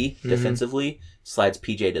 3 defensively, slides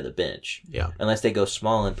PJ to the bench. Yeah. Unless they go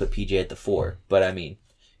small and put PJ at the 4. But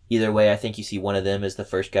either way, I think you see one of them as the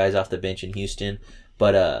first guys off the bench in Houston.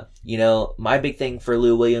 But my big thing for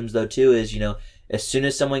Lou Williams though too is, as soon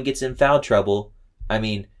as someone gets in foul trouble,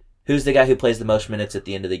 who's the guy who plays the most minutes at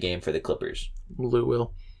the end of the game for the Clippers? Lou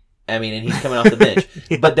Will. And he's coming off the bench.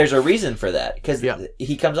 Yeah. But there's a reason for that. Because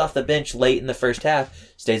he comes off the bench late in the first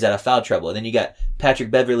half, stays out of foul trouble. And then you got Patrick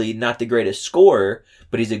Beverley, not the greatest scorer,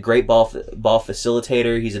 but he's a great ball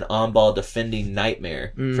facilitator. He's an on-ball defending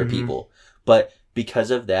nightmare for people. But because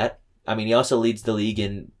of that, he also leads the league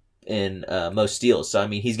in most steals. So,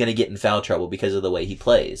 he's going to get in foul trouble because of the way he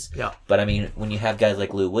plays. Yeah. But, when you have guys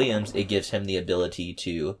like Lou Williams, it gives him the ability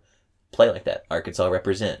to play like that. Arkansas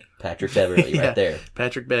represent. Patrick Beverley right there.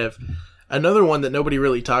 Patrick Bev. Another one that nobody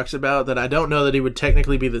really talks about that I don't know that he would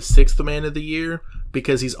technically be the sixth man of the year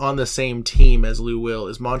because he's on the same team as Lou Will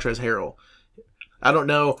is Montrezl Harrell. I don't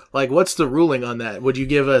know, what's the ruling on that? Would you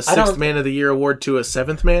give a sixth man of the year award to a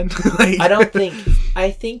seventh man?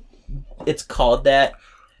 I think it's called that,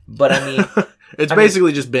 but it's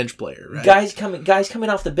basically just bench player, right? Guys coming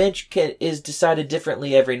off the bench is decided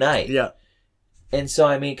differently every night. Yeah. And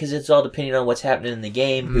so, because it's all depending on what's happening in the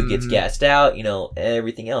game, who gets gassed out,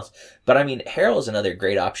 everything else. But, Harrell's another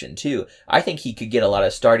great option, too. I think he could get a lot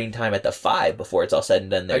of starting time at the 5 before it's all said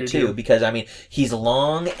and done there, too. Because, he's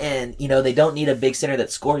long and, they don't need a big center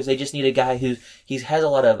that scores. They just need a guy who has a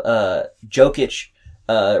lot of Jokic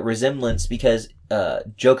resemblance because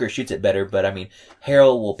Joker shoots it better. But,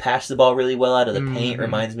 Harrell will pass the ball really well out of the paint.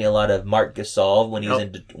 Reminds me a lot of Marc Gasol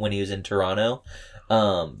when he was in Toronto.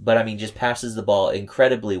 But just passes the ball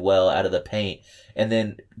incredibly well out of the paint. And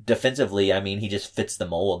then defensively, he just fits the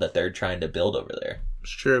mold that they're trying to build over there.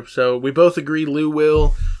 it's true. So we both agree Lou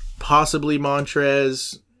Will, possibly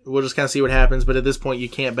Montrez. We'll just kind of see what happens, but at this point, you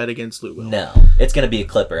can't bet against Lou Will. No. It's going to be a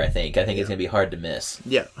Clipper, I think. I think it's going to be hard to miss.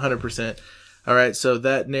 Yeah, 100%. All right, so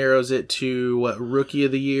that narrows it to Rookie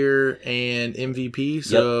of the Year and MVP.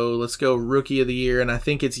 So let's go Rookie of the Year, and I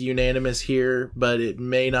think it's unanimous here, but it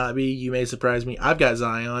may not be. You may surprise me. I've got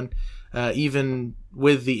Zion. Even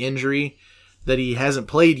with the injury that he hasn't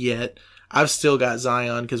played yet, I've still got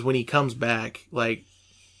Zion because when he comes back, like,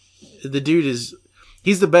 the dude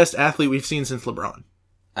he's the best athlete we've seen since LeBron.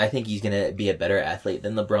 I think he's going to be a better athlete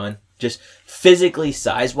than LeBron. Just physically,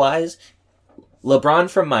 size-wise. LeBron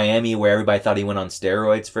from Miami, where everybody thought he went on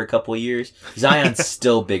steroids for a couple of years, Zion's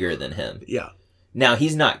still bigger than him. Yeah. Now,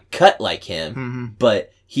 he's not cut like him,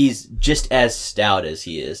 but he's just as stout as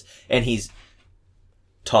he is. And he's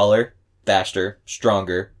taller, faster,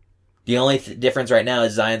 stronger. The only difference right now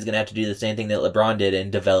is Zion's going to have to do the same thing that LeBron did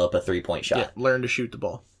and develop a three-point shot. Yeah, learn to shoot the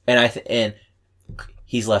ball. And and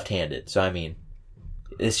he's left-handed, so I mean,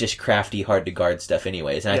 it's just crafty, hard to guard stuff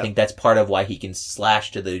anyways. And I think that's part of why he can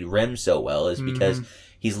slash to the rim so well is because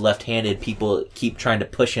he's left-handed. People keep trying to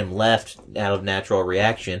push him left out of natural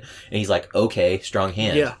reaction. And he's like, okay, strong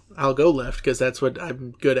hand. Yeah, I'll go left because that's what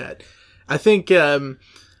I'm good at. I think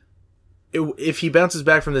if he bounces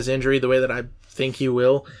back from this injury the way that I think he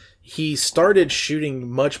will, he started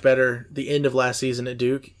shooting much better the end of last season at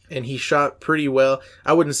Duke, and he shot pretty well.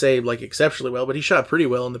 I wouldn't say like exceptionally well, but he shot pretty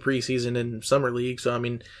well in the preseason and summer league. So, I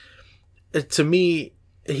mean, to me,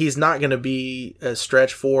 he's not going to be a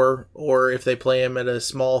stretch 4, or if they play him at a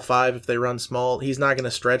small 5, if they run small, he's not going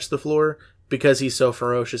to stretch the floor because he's so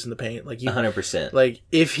ferocious in the paint. Like 100%. Like,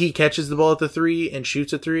 if he catches the ball at the 3 and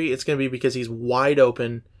shoots a 3, it's going to be because he's wide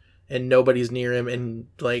open and nobody's near him, and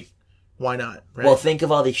like, why not? Right? Well, think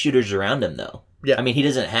of all the shooters around him, though. Yeah. I mean, he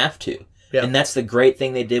doesn't have to. Yeah. And that's the great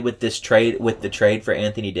thing they did with this trade, with the trade for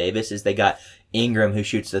Anthony Davis, is they got Ingram, who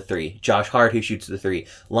shoots the 3, Josh Hart, who shoots the 3,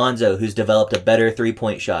 Lonzo, who's developed a better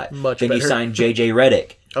three-point shot. Much then better. You signed J.J.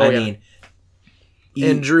 Redick. I mean,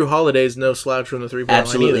 and Drew Holiday's no slouch from the three-point line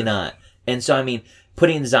absolutely either. not. And so, I mean,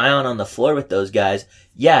 putting Zion on the floor with those guys,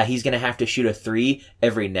 yeah, he's going to have to shoot a 3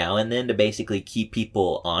 every now and then to basically keep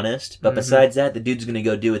people honest. But besides that, the dude's going to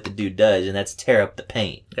go do what the dude does, and that's tear up the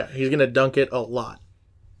paint. Yeah, he's going to dunk it a lot.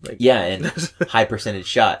 Like, yeah, and high percentage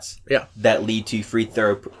shots. Yeah, that lead to free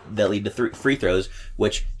throws,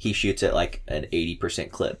 which he shoots at like an 80%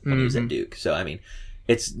 clip when he's at Duke. So I mean,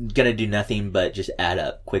 it's gonna do nothing but just add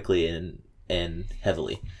up quickly and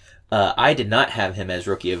heavily. I did not have him as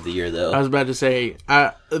Rookie of the Year though. I was about to say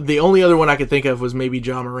the only other one I could think of was maybe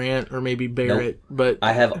Ja Morant or maybe Barrett, but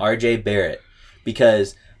I have R.J. Barrett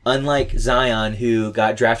because unlike Zion, who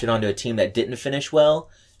got drafted onto a team that didn't finish well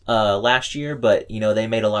last year, but you know they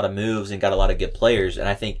made a lot of moves and got a lot of good players, and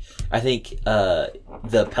I think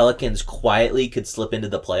the Pelicans quietly could slip into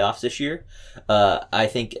the playoffs this year. I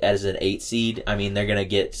think as an 8 seed, I mean they're gonna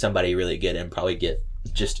get somebody really good and probably get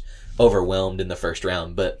just overwhelmed in the first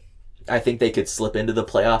round, but I think they could slip into the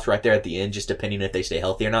playoffs right there at the end, just depending if they stay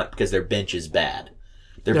healthy or not, because their bench is bad.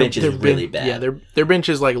 Their bench is really bad. Yeah, their bench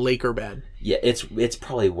is like Laker bad. Yeah, it's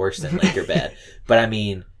probably worse than Laker bad, but I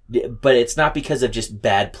mean. But it's not because of just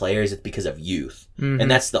bad players, it's because of youth.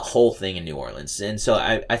 And that's the whole thing in New Orleans. And so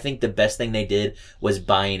I think the best thing they did was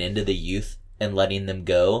buying into the youth and letting them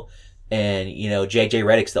go. And, you know, J.J.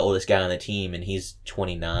 Redick's the oldest guy on the team, and he's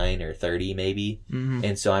 29 or 30 maybe.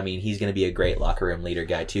 And so, I mean, he's going to be a great locker room leader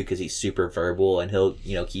guy, too, because he's super verbal and he'll,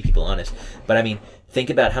 you know, keep people honest. But, I mean, think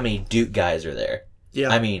about how many Duke guys are there. Yeah.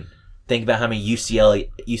 I mean, think about how many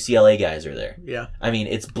UCLA guys are there. Yeah. I mean,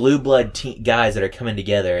 it's blue blood guys that are coming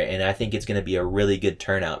together, and I think it's going to be a really good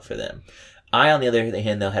turnout for them. I, on the other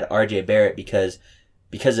hand, though, had R.J. Barrett because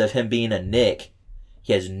of him being a Knick,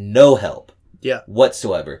 he has no help. Yeah.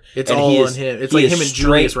 Whatsoever. It's and all on him. It's like him and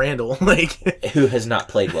Julius Randle. Who has not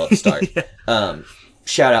played well to start. Yeah.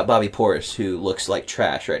 Shout out Bobby Portis, who looks like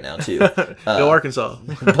trash right now, too. Go Arkansas.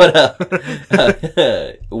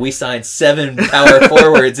 But we signed 7 power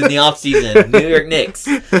forwards in the offseason, New York Knicks,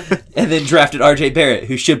 and then drafted R.J. Barrett,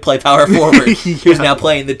 who should play power forward, who's now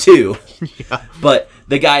playing the 2. Yeah. But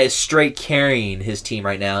the guy is straight carrying his team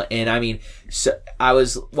right now, and I mean, so I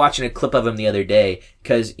was watching a clip of him the other day,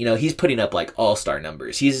 because, you know, he's putting up, like, all-star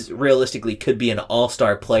numbers. He's realistically could be an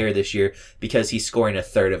all-star player this year because he's scoring a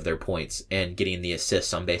third of their points and getting the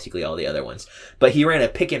assists on basically all the other ones. But he ran a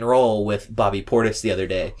pick and roll with Bobby Portis the other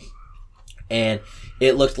day, and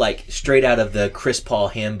it looked like straight out of the Chris Paul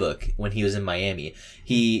handbook when he was in Miami.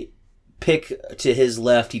 He picked to his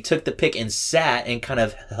left, he took the pick and sat and kind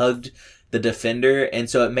of hugged the defender, and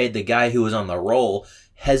so it made the guy who was on the roll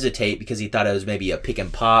hesitate because he thought it was maybe a pick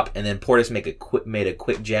and pop, and then Portis made a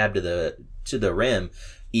quick jab to the rim,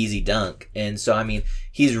 easy dunk. And so, I mean,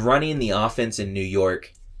 he's running the offense in New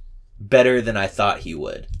York better than I thought he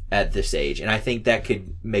would at this age, and I think that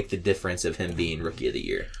could make the difference of him being Rookie of the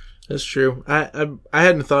Year. That's true. I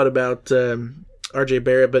hadn't thought about RJ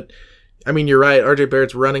Barrett, but I mean, you're right. RJ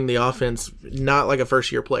Barrett's running the offense, not like a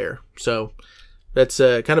first-year player. So that's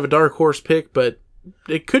kind of a dark horse pick, but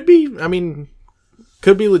it could be. I mean,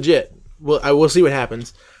 could be legit. We'll see what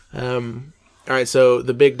happens. All right. So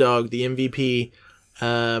the big dog, the MVP.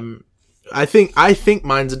 I think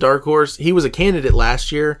mine's a dark horse. He was a candidate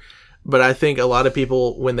last year, but I think a lot of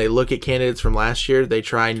people, when they look at candidates from last year, they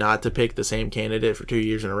try not to pick the same candidate for 2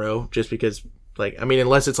 years in a row, just because. Like, I mean,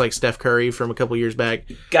 unless it's like Steph Curry from a couple years back.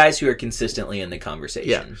 Guys who are consistently in the conversation.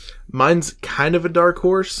 Yeah. Mine's kind of a dark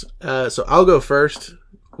horse. So I'll go first.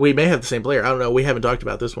 We may have the same player. I don't know. We haven't talked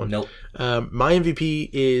about this one. Nope. My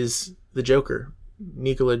MVP is the Joker,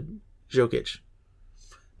 Nikola Jokic.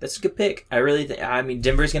 That's a good pick. I really think, I mean,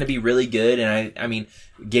 Denver's going to be really good, and I mean,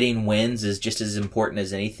 getting wins is just as important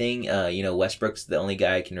as anything. Westbrook's the only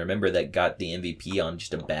guy I can remember that got the MVP on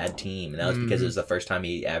just a bad team, and that was because it was the first time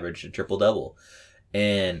he averaged a triple-double.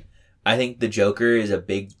 And I think the Joker is a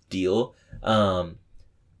big deal.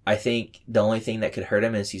 I think the only thing that could hurt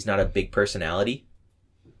him is he's not a big personality.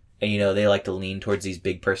 And, they like to lean towards these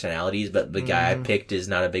big personalities, but the guy I picked is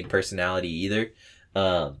not a big personality either.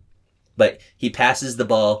 But he passes the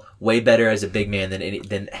ball way better as a big man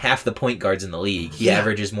than half the point guards in the league. He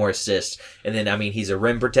averages more assists, and then he's a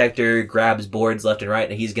rim protector, grabs boards left and right,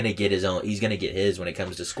 and he's gonna get his own. He's gonna get his when it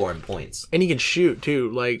comes to scoring points. And he can shoot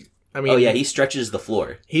too. He stretches the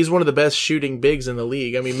floor. He's one of the best shooting bigs in the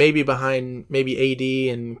league. I mean, maybe behind AD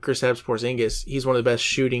and Kristaps Porzingis, he's one of the best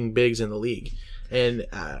shooting bigs in the league. And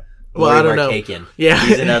I don't know. Yeah,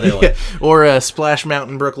 he's another one. Or Splash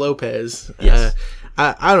Mountain Brook Lopez. Yes.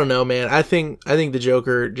 I don't know, man. I think the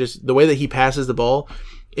Joker, just the way that he passes the ball,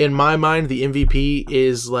 in my mind, the MVP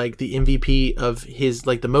is like the MVP of his,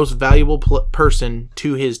 like the most valuable person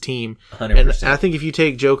to his team. 100%. And I think if you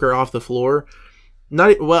take Joker off the floor, so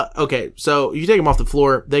if you take him off the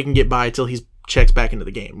floor, they can get by till he checks back into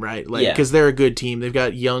the game, right? Because they're a good team. They've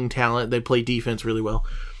got young talent. They play defense really well.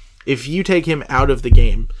 If you take him out of the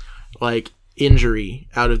game, like injury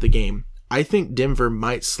out of the game, I think Denver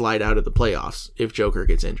might slide out of the playoffs if Joker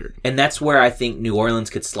gets injured. And that's where I think New Orleans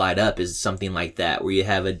could slide up, is something like that, where you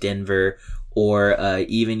have a Denver, or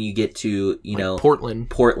even you get to, Portland,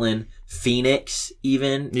 Phoenix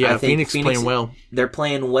even. Yeah, I think Phoenix playing well. They're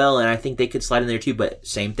playing well, and I think they could slide in there too, but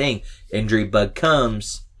same thing. Injury bug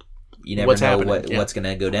comes, you never know what's going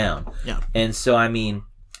to go down. Yeah. And so, I mean,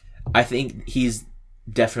 I think he's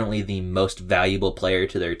definitely the most valuable player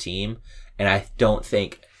to their team, and I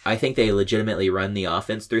think they legitimately run the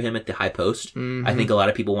offense through him at the high post. Mm-hmm. I think a lot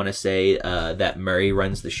of people want to say that Murray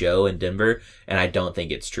runs the show in Denver, and I don't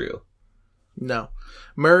think it's true. No.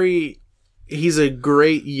 Murray, he's a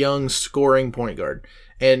great young scoring point guard.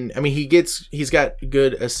 And, I mean, he's got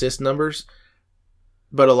good assist numbers,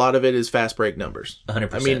 but a lot of it is fast break numbers.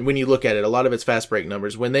 100%. I mean, when you look at it, a lot of it's fast break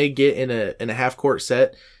numbers. When they get in a half-court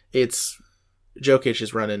set, it's Jokic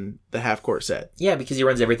is running the half-court set. Yeah, because he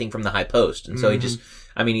runs everything from the high post. And so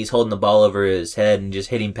he's holding the ball over his head and just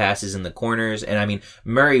hitting passes in the corners. And, I mean,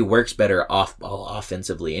 Murray works better off-ball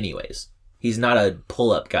offensively anyways. He's not a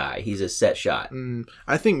pull-up guy. He's a set shot.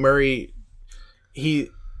 I think Murray,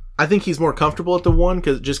 I think he's more comfortable at the one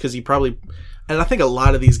because he probably... And I think a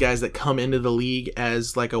lot of these guys that come into the league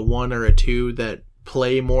as like a 1 or a 2 that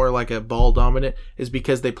play more like a ball dominant is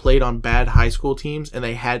because they played on bad high school teams and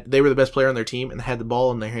they were the best player on their team and had the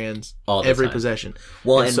ball in their hands all every time. Possession.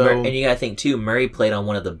 Well, and you gotta think too, Murray played on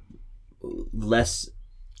one of the less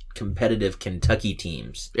competitive Kentucky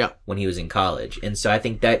teams when he was in college. And so I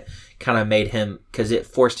think that kind of made him, because it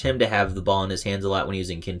forced him to have the ball in his hands a lot when he was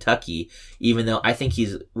in Kentucky, even though I think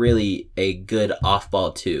he's really a good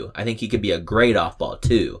off-ball too. I think he could be a great off-ball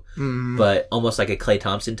too, but almost like a Klay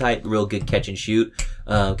Thompson type, real good catch and shoot.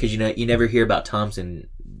 Because you never hear about Thompson,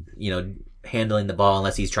 handling the ball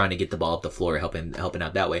unless he's trying to get the ball up the floor, helping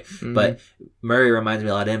out that way. But Murray reminds me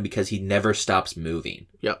a lot of him because he never stops moving.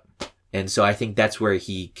 Yep. And so I think that's where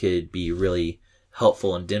he could be really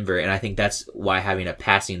helpful in Denver. And I think that's why having a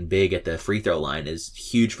passing big at the free throw line is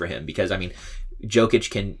huge for him. Because, I mean,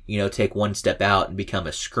 Jokic can, take one step out and become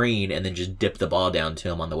a screen and then just dip the ball down to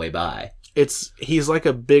him on the way by. He's like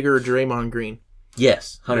a bigger Draymond Green.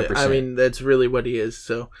 Yes, 100%. I mean, that's really what he is.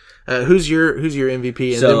 So who's your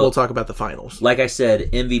MVP? And then we'll talk about the finals. Like I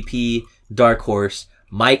said, MVP, dark horse,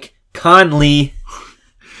 Mike Conley.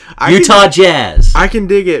 Utah Jazz. I can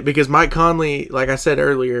dig it because Mike Conley, like I said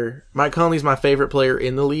earlier, Mike Conley's my favorite player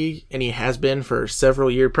in the league, and he has been for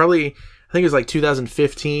several years. Probably, I think it was like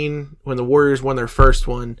 2015 when the Warriors won their first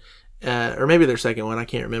one, or maybe their second one. I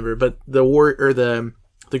can't remember. But the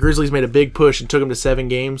Grizzlies made a big push and took him to 7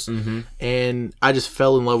 games, and I just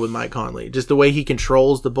fell in love with Mike Conley. Just the way he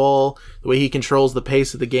controls the ball, the way he controls the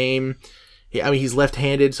pace of the game. He's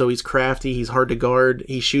left-handed, so he's crafty. He's hard to guard.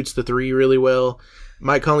 He shoots the three really well.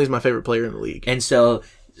 Mike Conley's my favorite player in the league. And so,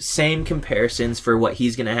 same comparisons for what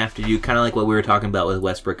he's going to have to do, kind of like what we were talking about with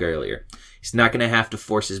Westbrook earlier. He's not going to have to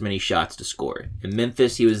force as many shots to score. In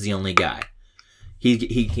Memphis, he was the only guy.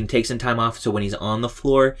 He can take some time off, so when he's on the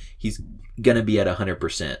floor, he's going to be at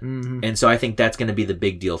 100%. And so I think that's going to be the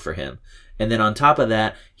big deal for him. And then on top of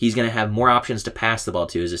that, he's going to have more options to pass the ball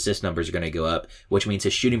to. His assist numbers are going to go up, which means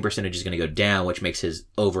his shooting percentage is going to go down, which makes his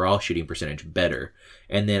overall shooting percentage better.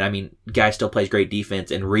 And then, guy still plays great defense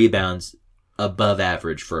and rebounds above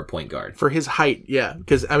average for a point guard. For his height, yeah.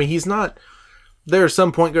 Because, he's not... There are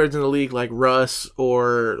some point guards in the league like Russ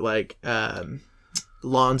or like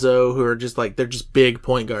Lonzo who are just like, they're just big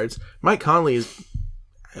point guards. Mike Conley is,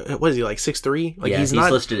 what is he, like 6'3"? Like he's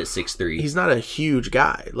not listed at 6'3". He's not a huge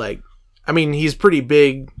guy. Like, he's pretty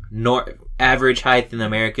big. Average height in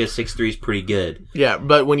America, 6'3" is pretty good. Yeah,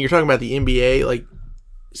 but when you're talking about the NBA, like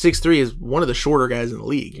 6'3" is one of the shorter guys in the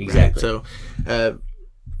league. Exactly. Right? So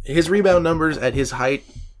his rebound numbers at his height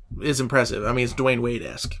is impressive. It's Dwayne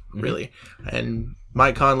Wade-esque, really. And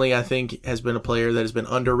Mike Conley, I think, has been a player that has been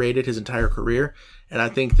underrated his entire career. And I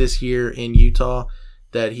think this year in Utah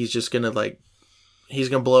that he's just going to, he's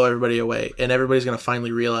going to blow everybody away. And everybody's going to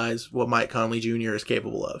finally realize what Mike Conley Jr. is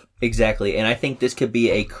capable of. Exactly. And I think this could be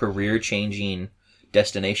a career-changing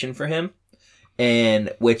destination for him.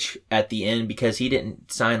 And which, at the end, because he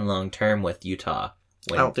didn't sign long-term with Utah.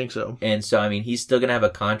 I don't think so. And so, he's still going to have a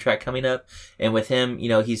contract coming up. And with him,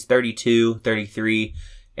 he's 32, 33,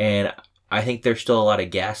 and I think there's still a lot of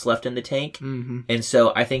gas left in the tank. Mm-hmm. And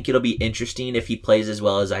so I think it'll be interesting if he plays as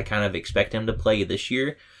well as I kind of expect him to play this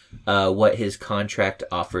year, what his contract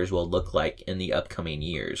offers will look like in the upcoming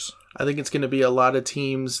years. I think it's going to be a lot of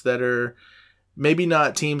teams that are maybe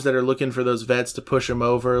not teams that are looking for those vets to push them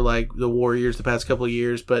over like the Warriors the past couple of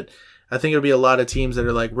years, but I think it'll be a lot of teams that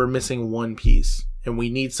are like, we're missing one piece. And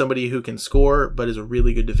we need somebody who can score, but is a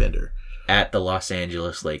really good defender. At the Los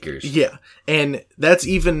Angeles Lakers. Yeah. And that's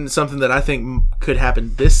even something that I think could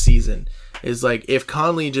happen this season. Is like, if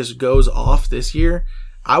Conley just goes off this year,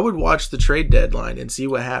 I would watch the trade deadline and see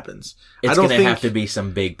what happens. It's going to have to be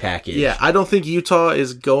some big package. Yeah. I don't think Utah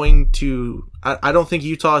is going to... I don't think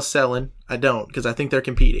Utah is selling. I don't, because I think they're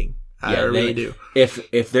competing. I really do.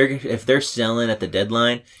 If they're selling at the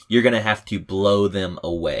deadline, you're going to have to blow them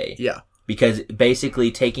away. Yeah. Because basically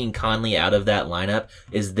taking Conley out of that lineup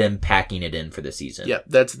is them packing it in for the season. Yeah,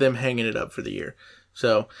 that's them hanging it up for the year.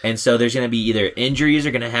 So there's going to be either injuries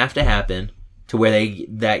are going to happen to where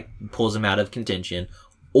that pulls them out of contention,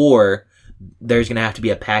 or there's going to have to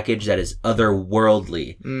be a package that is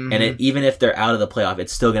otherworldly. Mm-hmm. And even if they're out of the playoff,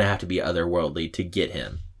 it's still going to have to be otherworldly to get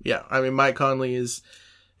him. Yeah, Mike Conley is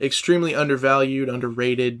extremely undervalued,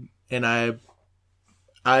 underrated, and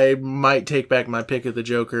I might take back my pick of the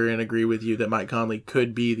Joker and agree with you that Mike Conley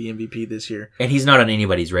could be the MVP this year. And he's not on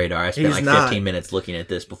anybody's radar. I spent 15 minutes looking at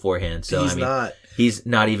this beforehand. So he's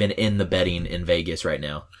not even in the betting in Vegas right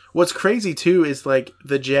now. What's crazy too is like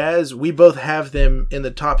the Jazz, we both have them in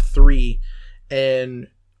the top 3, and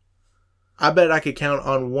I bet I could count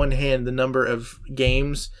on one hand the number of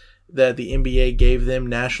games that the NBA gave them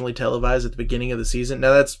nationally televised at the beginning of the season.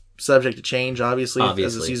 Now that's subject to change, obviously.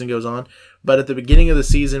 As the season goes on. But at the beginning of the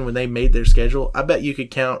season, when they made their schedule, I bet you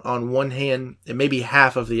could count on one hand and maybe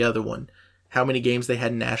half of the other one how many games they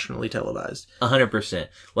had nationally televised. 100%.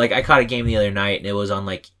 Like, I caught a game the other night, and it was on,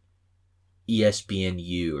 like,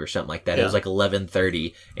 ESPNU or something like that. Yeah. It was like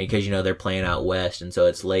 11:30, and because, they're playing out west, and so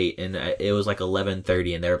it's late, and it was like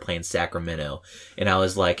 11:30, and they were playing Sacramento. And I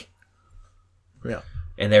was like... Yeah.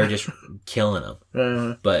 And they were just killing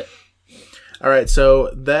them. But... All right,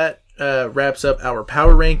 so that wraps up our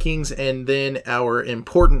power rankings and then our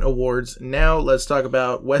important awards. Now let's talk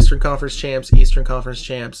about Western Conference champs, Eastern Conference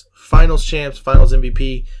champs, Finals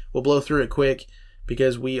MVP. We'll blow through it quick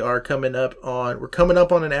because we're coming up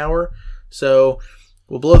on an hour. So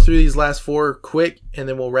we'll blow through these last 4 quick and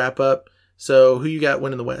then we'll wrap up. So who you got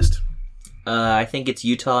winning the West? I think it's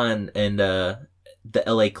Utah and the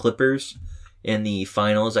LA Clippers in the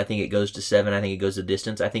finals. I think it goes to 7. I think it goes the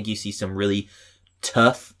distance. I think you see some really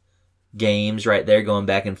tough games right there going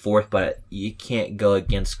back and forth, but you can't go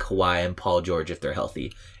against Kawhi and Paul George if they're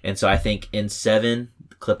healthy. And so I think in 7,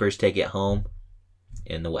 the Clippers take it home.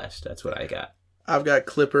 in the West. That's what I got. I've got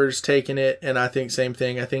Clippers taking it, and I think same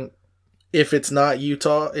thing. I think if it's not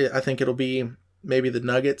Utah, I think it'll be maybe the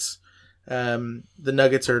Nuggets. The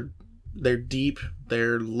Nuggets they're deep,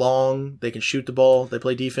 they're long, they can shoot the ball, they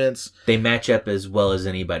play defense. They match up as well as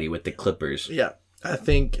anybody with the Clippers. Yeah, I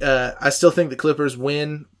think I still think the Clippers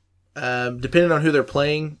win. Depending on who they're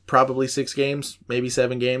playing, probably 6 games, maybe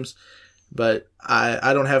 7 games. But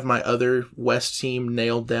I don't have my other West team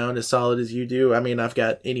nailed down as solid as you do. I mean, I've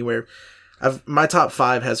got anywhere. My top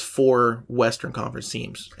 5 has 4 Western Conference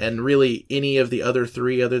teams, and really any of the other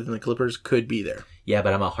 3 other than the Clippers could be there. Yeah,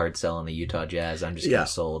 but I'm a hard sell on the Utah Jazz. I'm just kind of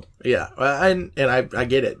sold. Yeah, I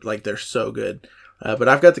get it. Like, they're so good. But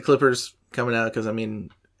I've got the Clippers coming out because, I mean,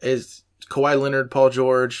 it's Kawhi Leonard, Paul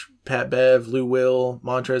George, Pat Bev, Lou Will,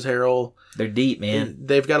 Montrezl Harrell. They're deep, man.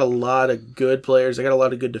 They've got a lot of good players. They got a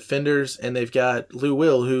lot of good defenders, and they've got Lou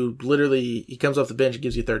Will, who literally he comes off the bench and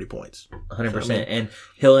gives you 30 points. 100%. So, and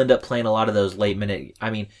he'll end up playing a lot of those late minute.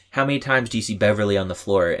 I mean, how many times do you see Beverly on the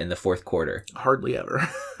floor in the fourth quarter? Hardly ever.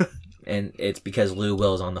 And it's because Lou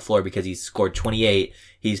Will's on the floor because he's scored 28.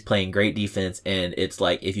 He's playing great defense, and it's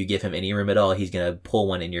like if you give him any room at all, he's going to pull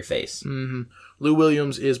one in your face. Mm-hmm. Lou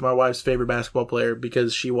Williams is my wife's favorite basketball player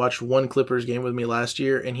because she watched one Clippers game with me last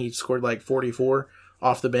year, and he scored like 44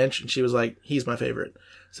 off the bench, and she was like, he's my favorite.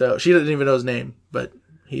 So she doesn't even know his name, but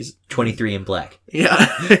he's 23 in black.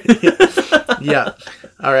 Yeah. Yeah.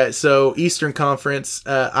 All right, so Eastern Conference,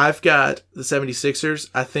 I've got the 76ers.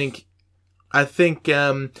 I think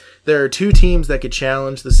there are 2 teams that could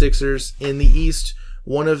challenge the Sixers in the East.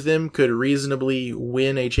 One of them could reasonably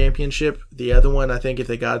win a championship. The other one, I think if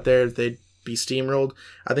they got there, they'd be steamrolled.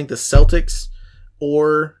 I think the Celtics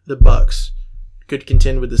or the Bucks could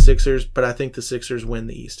contend with the Sixers, but I think the Sixers win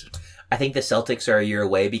the East. I think the Celtics are a year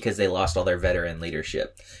away because they lost all their veteran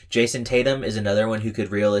leadership. Jason Tatum is another one who could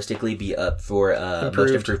realistically be up for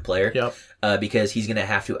most improved player. Yep. Because he's going to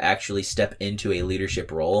have to actually step into a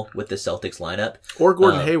leadership role with the Celtics lineup. Or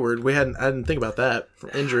Gordon Hayward. I didn't think about that from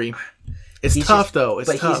injury. It's tough, though.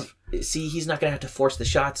 It's tough. He's not going to have to force the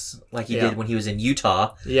shots like he did when he was in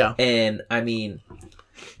Utah. Yeah. And, I mean,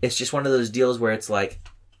 it's just one of those deals where it's like,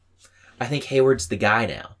 I think Hayward's the guy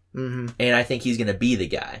now. Mm-hmm. And I think he's going to be the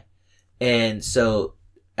guy. And so,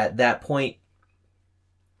 at that point,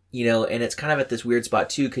 you know, and it's kind of at this weird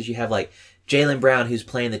spot, too, because you have, like, Jaylen Brown, who's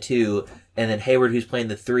playing the 2, and then Hayward, who's playing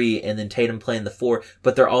the 3, and then Tatum playing the 4,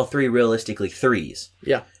 but they're all 3 realistically 3s.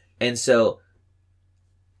 Yeah. And so,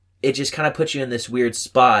 it just kind of puts you in this weird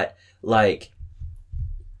spot. Like,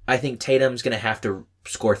 I think Tatum's going to have to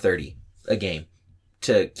score 30 a game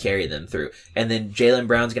to carry them through. And then Jaylen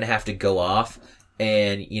Brown's going to have to go off.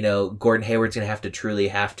 And, you know, Gordon Hayward's going to have to truly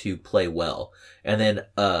have to play well. And then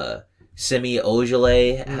Semi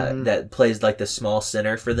Ojeleye, that plays like the small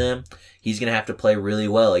center for them, he's going to have to play really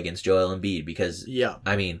well against Joel Embiid because,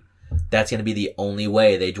 I mean, that's going to be the only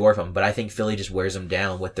way they dwarf them. But I think Philly just wears them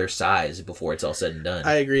down with their size before it's all said and done.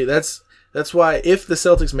 I agree. That's why if the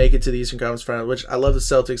Celtics make it to the Eastern Conference Final, which I love the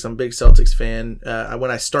Celtics, I'm a big Celtics fan.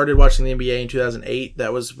 When I started watching the NBA in 2008,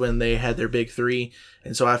 that was when they had their big 3.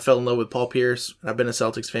 And so I fell in love with Paul Pierce. I've been a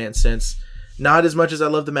Celtics fan since. Not as much as I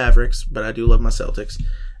love the Mavericks, but I do love my Celtics.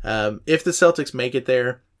 If the Celtics make it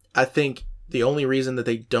there, I think the only reason that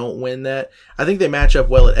they don't win that, I think they match up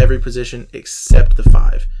well at every position except the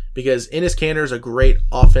 5. Because Enes Kanter is a great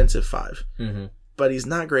offensive 5. Mm-hmm. But he's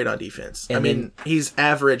not great on defense. And I mean, he's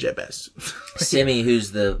average at best. Semi,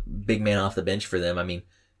 who's the big man off the bench for them, I mean,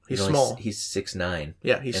 he's small. He's 6'9".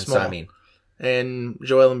 Yeah, he's small. So, I mean, and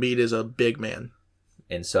Joel Embiid is a big man.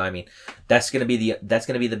 And so, I mean, that's gonna be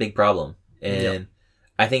the big problem. And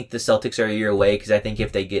I think the Celtics are a year away because I think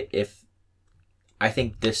I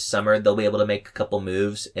think this summer they'll be able to make a couple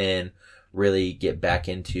moves and really get back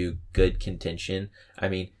into good contention. I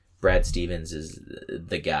mean, Brad Stevens is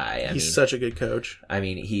the guy. He's such a good coach. I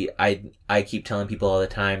mean, I keep telling people all the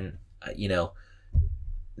time, you know,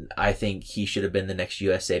 I think he should have been the next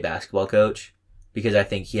USA basketball coach because I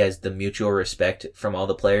think he has the mutual respect from all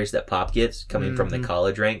the players that Pop gets coming from the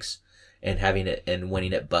college ranks and having it and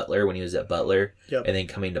winning at Butler when he was at Butler and then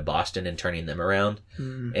coming to Boston and turning them around.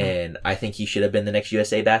 Mm-hmm. And I think he should have been the next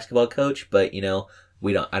USA basketball coach, but you know,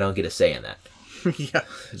 I don't get a say in that. Yeah,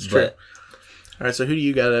 it's true. All right, so who do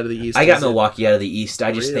you got out of the East? I got Milwaukee out of the East.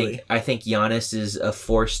 I think Giannis is a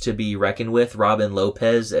force to be reckoned with. Robin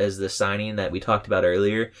Lopez as the signing that we talked about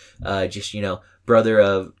earlier. Just, you know, brother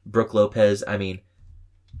of Brooke Lopez. I mean,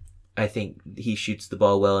 I think he shoots the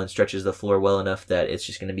ball well and stretches the floor well enough that it's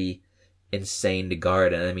just going to be insane to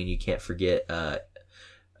guard. And I mean, you can't forget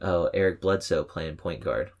Eric Bledsoe playing point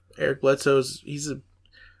guard. Eric Bledsoe's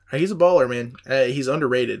He's a baller, man. He's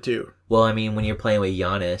underrated too. Well, I mean, when you're playing with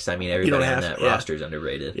Giannis, I mean, everybody on that roster is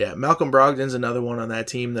underrated. Yeah, Malcolm Brogdon's another one on that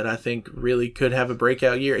team that I think really could have a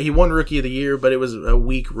breakout year. He won Rookie of the Year, but it was a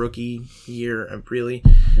weak rookie year, really.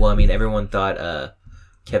 Well, I mean, everyone thought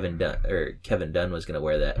Kevin Dunn was going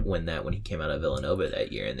to win that when he came out of Villanova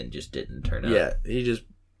that year, and then just didn't turn up. Yeah,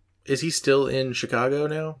 is he still in Chicago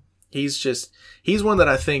now? He's one that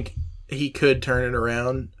I think he could turn it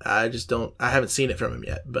around. I haven't seen it from him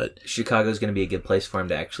yet, but Chicago's going to be a good place for him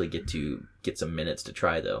to actually get some minutes to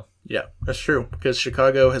try, though. Yeah, that's true, because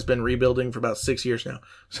Chicago has been rebuilding for about 6 years now.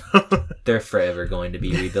 So they're forever going to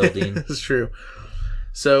be rebuilding. That's true.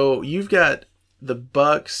 So you've got the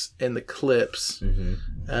Bucks and the Clips. Mm-hmm.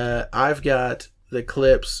 I've got the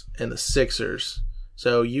Clips and the Sixers.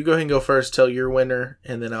 So you go ahead and go first, tell your winner,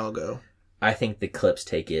 and then I'll go. I think the Clips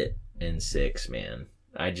take it in 6, man.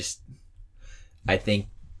 I think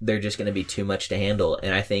they're just going to be too much to handle.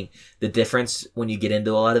 And I think the difference when you get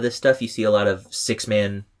into a lot of this stuff, you see a lot of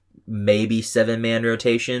 6-man, maybe 7-man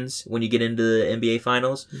rotations when you get into the NBA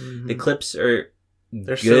Finals. Mm-hmm. The Clips they're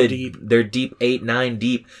good. So deep. They're deep, 8, 9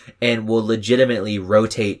 deep, and will legitimately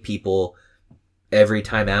rotate people every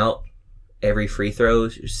time out, every free throw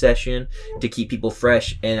session to keep people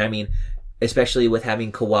fresh. And I mean, especially with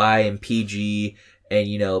having Kawhi and PG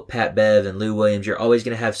and, Pat Bev and Lou Williams, you're always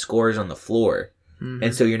going to have scorers on the floor. Mm-hmm.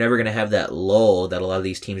 And so you're never going to have that lull that a lot of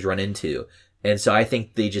these teams run into. And so I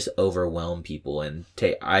think they just overwhelm people. And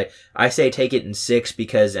I say take it in 6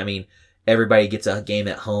 because, I mean, everybody gets a game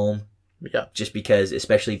at home. Yeah. Just because,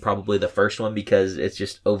 especially probably the first one, because it's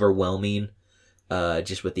just overwhelming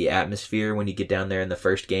just with the atmosphere when you get down there in the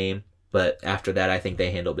first game. But after that, I think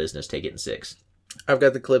they handle business. Take it in 6. I've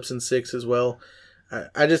got the Clips in 6 as well. I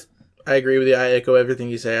agree with you. I echo everything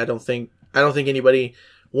you say. I don't think anybody.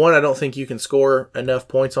 One, I don't think you can score enough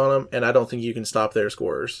points on them, and I don't think you can stop their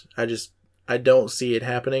scorers. I don't see it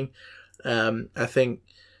happening. I think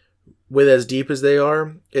with as deep as they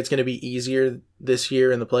are, it's going to be easier this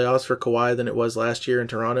year in the playoffs for Kawhi than it was last year in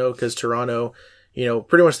Toronto, because Toronto,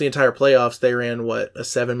 pretty much the entire playoffs, they ran, a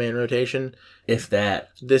 7-man rotation? If that.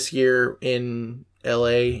 This year in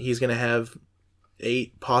LA, he's going to have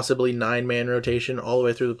 8, possibly 9-man rotation all the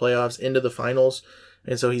way through the playoffs into the finals.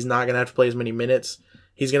 And so he's not going to have to play as many minutes.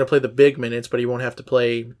 He's going to play the big minutes, but he won't have to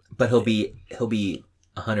play. But he'll be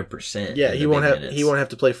 100%. Yeah, he won't have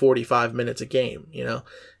to play 45 minutes a game,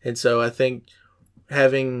 And so I think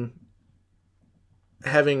having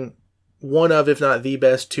one of, if not the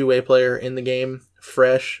best 2-way player in the game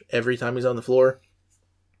fresh every time he's on the floor,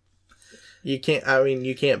 you can't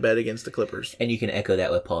bet against the Clippers. And you can echo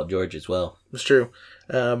that with Paul George as well. It's true.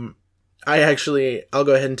 I'll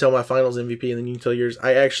go ahead and tell my finals MVP and then you can tell yours.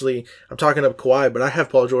 I'm talking up Kawhi, but I have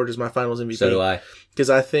Paul George as my finals MVP. So do I. Because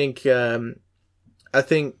I think Kawhi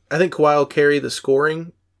will carry the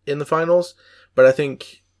scoring in the finals, but I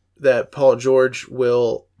think that Paul George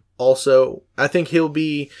will also, I think he'll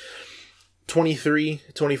be 23,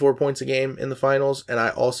 24 points a game in the finals, and I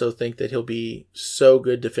also think that he'll be so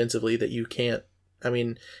good defensively that you can't,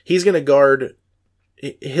 he'll guard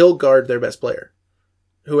their best player.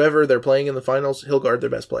 Whoever they're playing in the finals, he'll guard their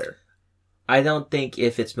best player. I don't think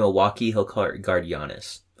if it's Milwaukee, he'll guard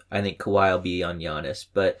Giannis. I think Kawhi will be on Giannis,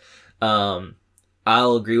 but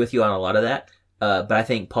I'll agree with you on a lot of that. But I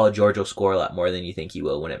think Paul George will score a lot more than you think he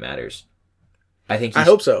will when it matters. I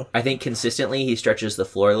hope so. I think consistently he stretches the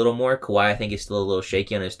floor a little more. Kawhi, I think, is still a little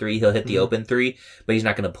shaky on his 3. He'll hit the open 3, but he's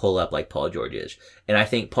not going to pull up like Paul George is. And I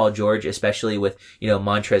think Paul George, especially with,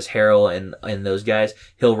 Montrezl Harrell and those guys,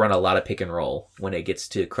 he'll run a lot of pick and roll when it gets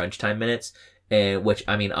to crunch time minutes. And which,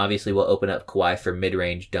 obviously will open up Kawhi for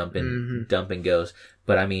mid-range dump and goes.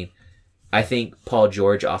 But I think Paul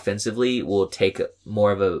George offensively will take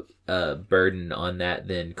more of a burden on that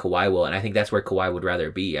than Kawhi will, and I think that's where Kawhi would rather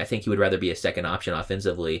be. I think he would rather be a second option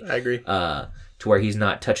offensively. I agree. To where he's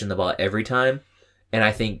not touching the ball every time, and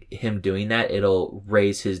I think him doing that, it'll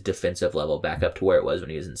raise his defensive level back up to where it was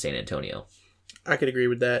when he was in San Antonio. I could agree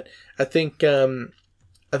with that. I think a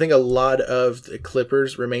lot of the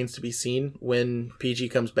Clippers remains to be seen when PG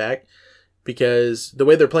comes back, because the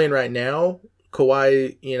way they're playing right now,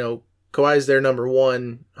 Kawhi's their number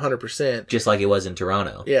 1, 100%. Just like it was in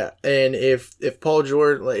Toronto. Yeah, and if Paul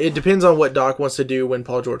George, it depends on what Doc wants to do when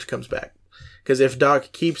Paul George comes back. Because if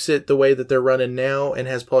Doc keeps it the way that they're running now and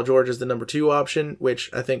has Paul George as the number 2 option, which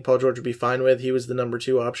I think Paul George would be fine with, he was the number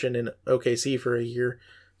 2 option in OKC for a year.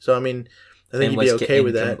 So, I think he'd be okay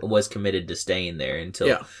with that. Was committed to staying there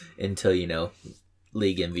until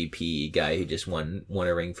league MVP guy who just won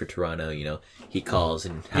a ring for Toronto, he calls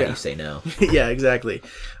and how do you say no? Yeah, exactly.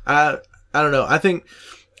 I don't know. I think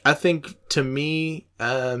I think, to me,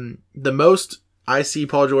 the most I see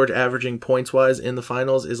Paul George averaging points-wise in the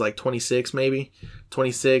finals is like 26, maybe.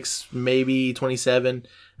 26, maybe 27.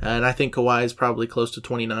 And I think Kawhi is probably close to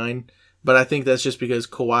 29. But I think that's just because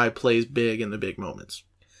Kawhi plays big in the big moments.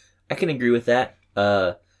 I can agree with that.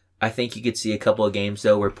 I think you could see a couple of games,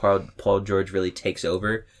 though, where Paul George really takes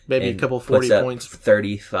over. Maybe a couple 40 points.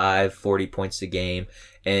 35, 40 points a game.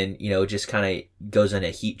 And, just kind of goes in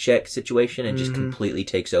a heat check situation and just completely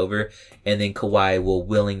takes over. And then Kawhi will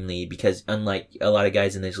willingly, because unlike a lot of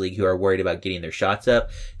guys in this league who are worried about getting their shots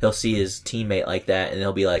up, he'll see his teammate like that and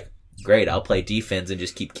he'll be like, great, I'll play defense and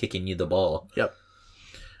just keep kicking you the ball. Yep.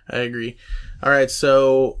 I agree. All right,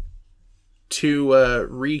 so to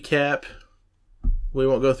recap, we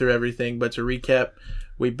won't go through everything, but to recap,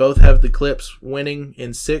 we both have the Clips winning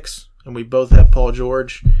in 6, and we both have Paul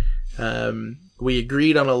George. We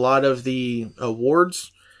agreed on a lot of the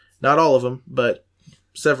awards, not all of them, but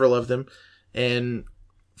several of them. And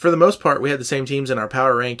for the most part, we had the same teams in our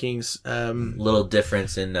power rankings. Little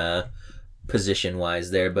difference in position-wise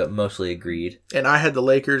there, but mostly agreed. And I had the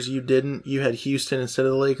Lakers. You didn't. You had Houston instead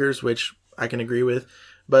of the Lakers, which I can agree with.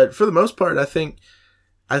 But for the most part, I think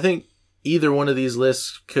either one of these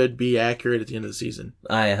lists could be accurate at the end of the season.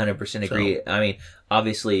 I 100% agree. So, I mean,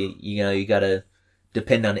 obviously, you got to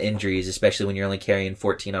depend on injuries, especially when you're only carrying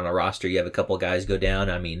 14 on a roster. You have a couple guys go down.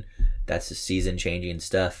 I mean, that's the season-changing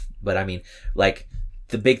stuff. But, I mean, like,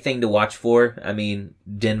 the big thing to watch for, I mean,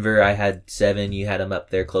 Denver, I had 7. You had them up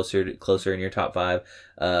there closer in your top 5.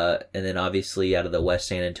 And then, obviously, out of the West,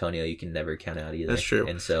 San Antonio, you can never count out either. That's true.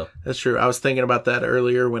 And so that's true. I was thinking about that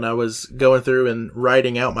earlier when I was going through and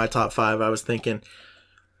writing out my top 5. I was thinking,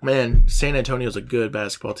 man, San Antonio's a good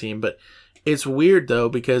basketball team. But it's weird, though,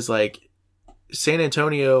 because, like, San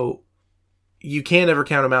Antonio, you can't ever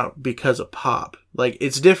count them out because of Pop. Like,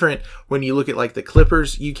 it's different when you look at, like, the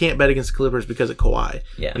Clippers. You can't bet against the Clippers because of Kawhi.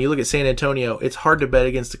 Yeah. When you look at San Antonio, it's hard to bet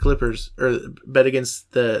against the Clippers or bet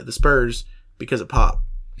against the Spurs because of Pop.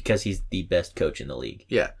 Because he's the best coach in the league.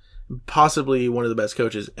 Yeah. Possibly one of the best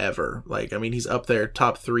coaches ever. Like, I mean, he's up there,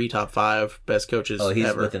 top 3, top 5 best coaches ever. Oh,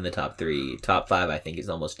 he's within the top 3. Top 5, I think, is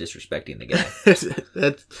almost disrespecting the guy.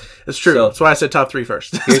 That's true. So, that's why I said top 3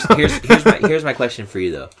 first. here's my question for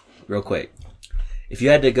you, though, real quick. If you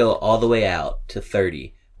had to go all the way out to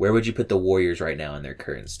 30, where would you put the Warriors right now in their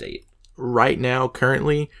current state? Right now,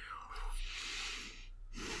 currently,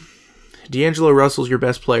 D'Angelo Russell's your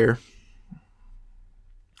best player.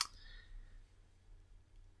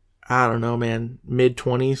 I don't know, man.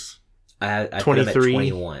 Mid-20s. I 23. Put him at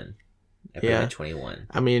 21. I put him at 21.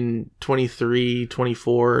 I mean, 23,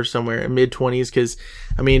 24, or somewhere mid-20s. Because,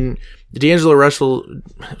 I mean, D'Angelo Russell...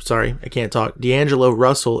 Sorry, I can't talk. D'Angelo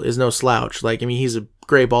Russell is no slouch. Like, I mean, he's a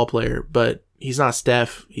great ball player, but he's not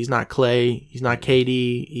Steph. He's not Clay. He's not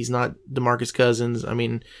KD. He's not DeMarcus Cousins. I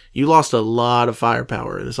mean, you lost a lot of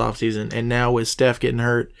firepower this offseason. And now with Steph getting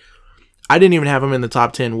hurt, I didn't even have him in the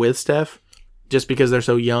top 10 with Steph. Just because they're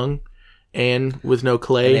so young and with no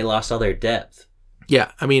Clay. And they lost all their depth.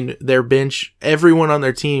 Yeah, I mean, their bench, everyone on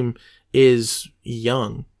their team is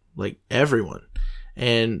young. Like, everyone.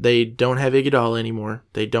 And they don't have Iguodala anymore.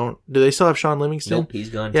 Do they still have Sean Livingston? Nope, he's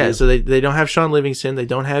gone Yeah, too. so they don't have Sean Livingston. They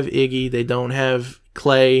don't have Iggy. They don't have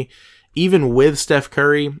Clay. Even with Steph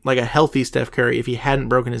Curry, like a healthy Steph Curry, if he hadn't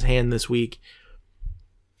broken his hand this week,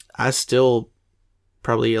 I still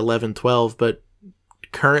probably 11, 12, but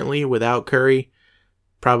currently, without Curry,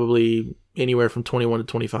 probably anywhere from 21 to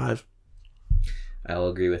 25. I will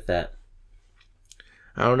agree with that.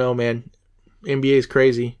 I don't know, man. NBA is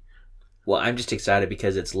crazy. Well, I'm just excited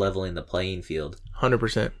because it's leveling the playing field.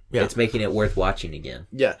 100%. Yeah. It's making it worth watching again.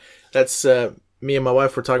 Yeah. That's, me and my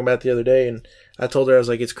wife were talking about it the other day, and I told her, I was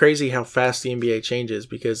like, it's crazy how fast the NBA changes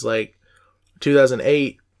because, like,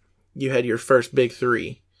 2008, you had your first big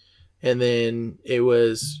 3, and then it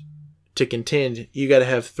was... to contend, you got to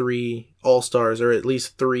have 3 all-stars or at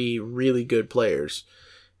least 3 really good players.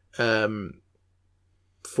 For,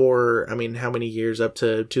 I mean, how many years? Up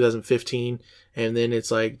to 2015. And then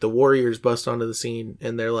it's like the Warriors bust onto the scene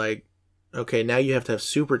and they're like, okay, now you have to have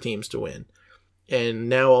super teams to win. And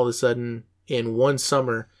now all of a sudden, in one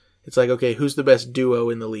summer, it's like, okay, who's the best duo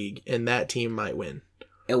in the league? And that team might win.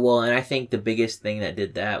 And I think the biggest thing that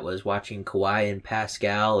did that was watching Kawhi and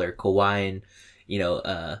Pascal or Kawhi and,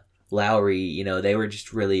 Lowry, they were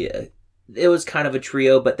just really, it was kind of a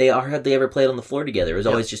trio, but they hardly ever played on the floor together. It was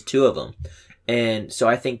always just 2 of them. And so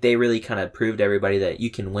I think they really kind of proved to everybody that you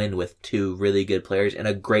can win with 2 really good players and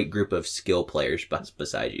a great group of skill players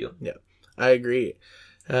beside you. Yeah, I agree.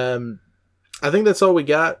 I I think that's all we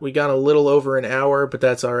got. We got a little over an hour, but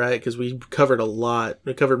that's all right because we covered a lot.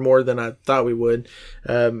 We covered more than I thought we would.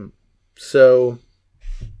 So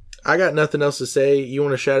I got nothing else to say. You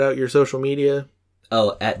want to shout out your social media?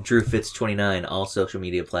 Oh, at DrewFitz29, all social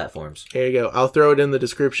media platforms. There you go. I'll throw it in the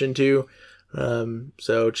description too.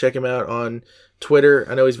 So check him out on Twitter.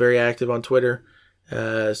 I know he's very active on Twitter.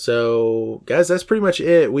 So guys, that's pretty much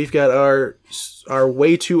it. We've got our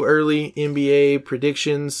way too early NBA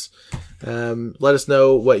predictions. Let us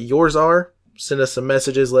know what yours are. Send us some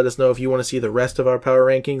messages. Let us know if you want to see the rest of our power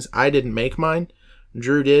rankings. I didn't make mine.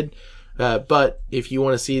 Drew did. But if you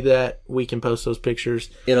want to see that, we can post those pictures.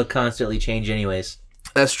 It'll constantly change anyways.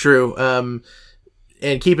 That's true.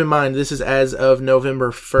 And keep in mind, this is as of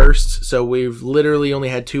November 1st. So we've literally only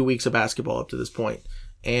had 2 weeks of basketball up to this point.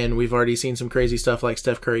 And we've already seen some crazy stuff like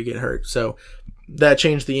Steph Curry get hurt. So that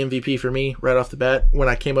changed the MVP for me right off the bat. When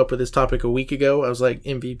I came up with this topic a week ago, I was like,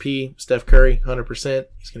 MVP, Steph Curry, 100%.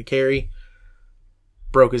 He's going to carry.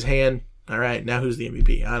 Broke his hand. All right, now who's the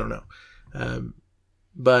MVP? I don't know.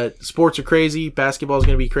 But sports are crazy. Basketball is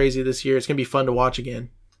going to be crazy this year. It's going to be fun to watch again.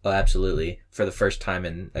 Oh, absolutely. For the first time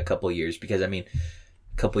in a couple of years. Because, a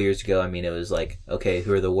couple years ago, it was like, okay,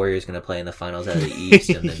 who are the Warriors going to play in the finals out of the East?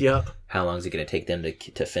 And then yeah. How long is it going to take them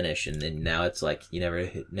to finish? And then now it's like you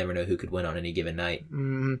never know who could win on any given night.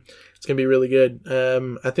 Mm-hmm. It's going to be really good.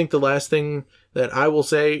 I think the last thing that I will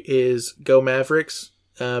say is go Mavericks,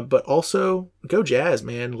 but also go Jazz,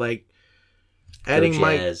 man. Like adding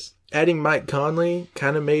Mike Conley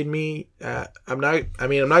kind of made me. I'm not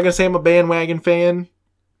going to say I'm a bandwagon fan,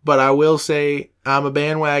 but I will say I'm a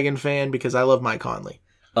bandwagon fan because I love Mike Conley.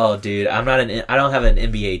 Oh, dude, I don't have an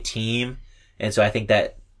NBA team, and so I think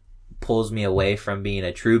that pulls me away from being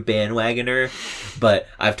a true bandwagoner. But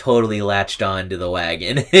I've totally latched on to the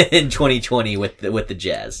wagon in 2020 with the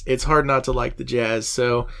Jazz. It's hard not to like the Jazz.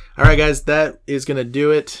 So, all right, guys, that is going to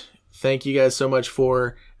do it. Thank you guys so much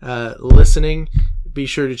for listening. Be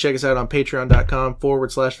sure to check us out on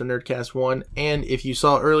patreon.com/the Nerdcast1. And if you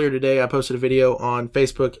saw earlier today, I posted a video on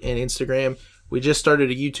Facebook and Instagram. We just started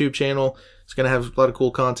a YouTube channel. It's going to have a lot of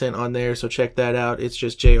cool content on there, so check that out. It's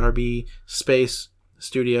just JRB Space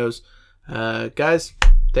Studios. Guys,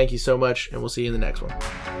 thank you so much, and we'll see you in the next one.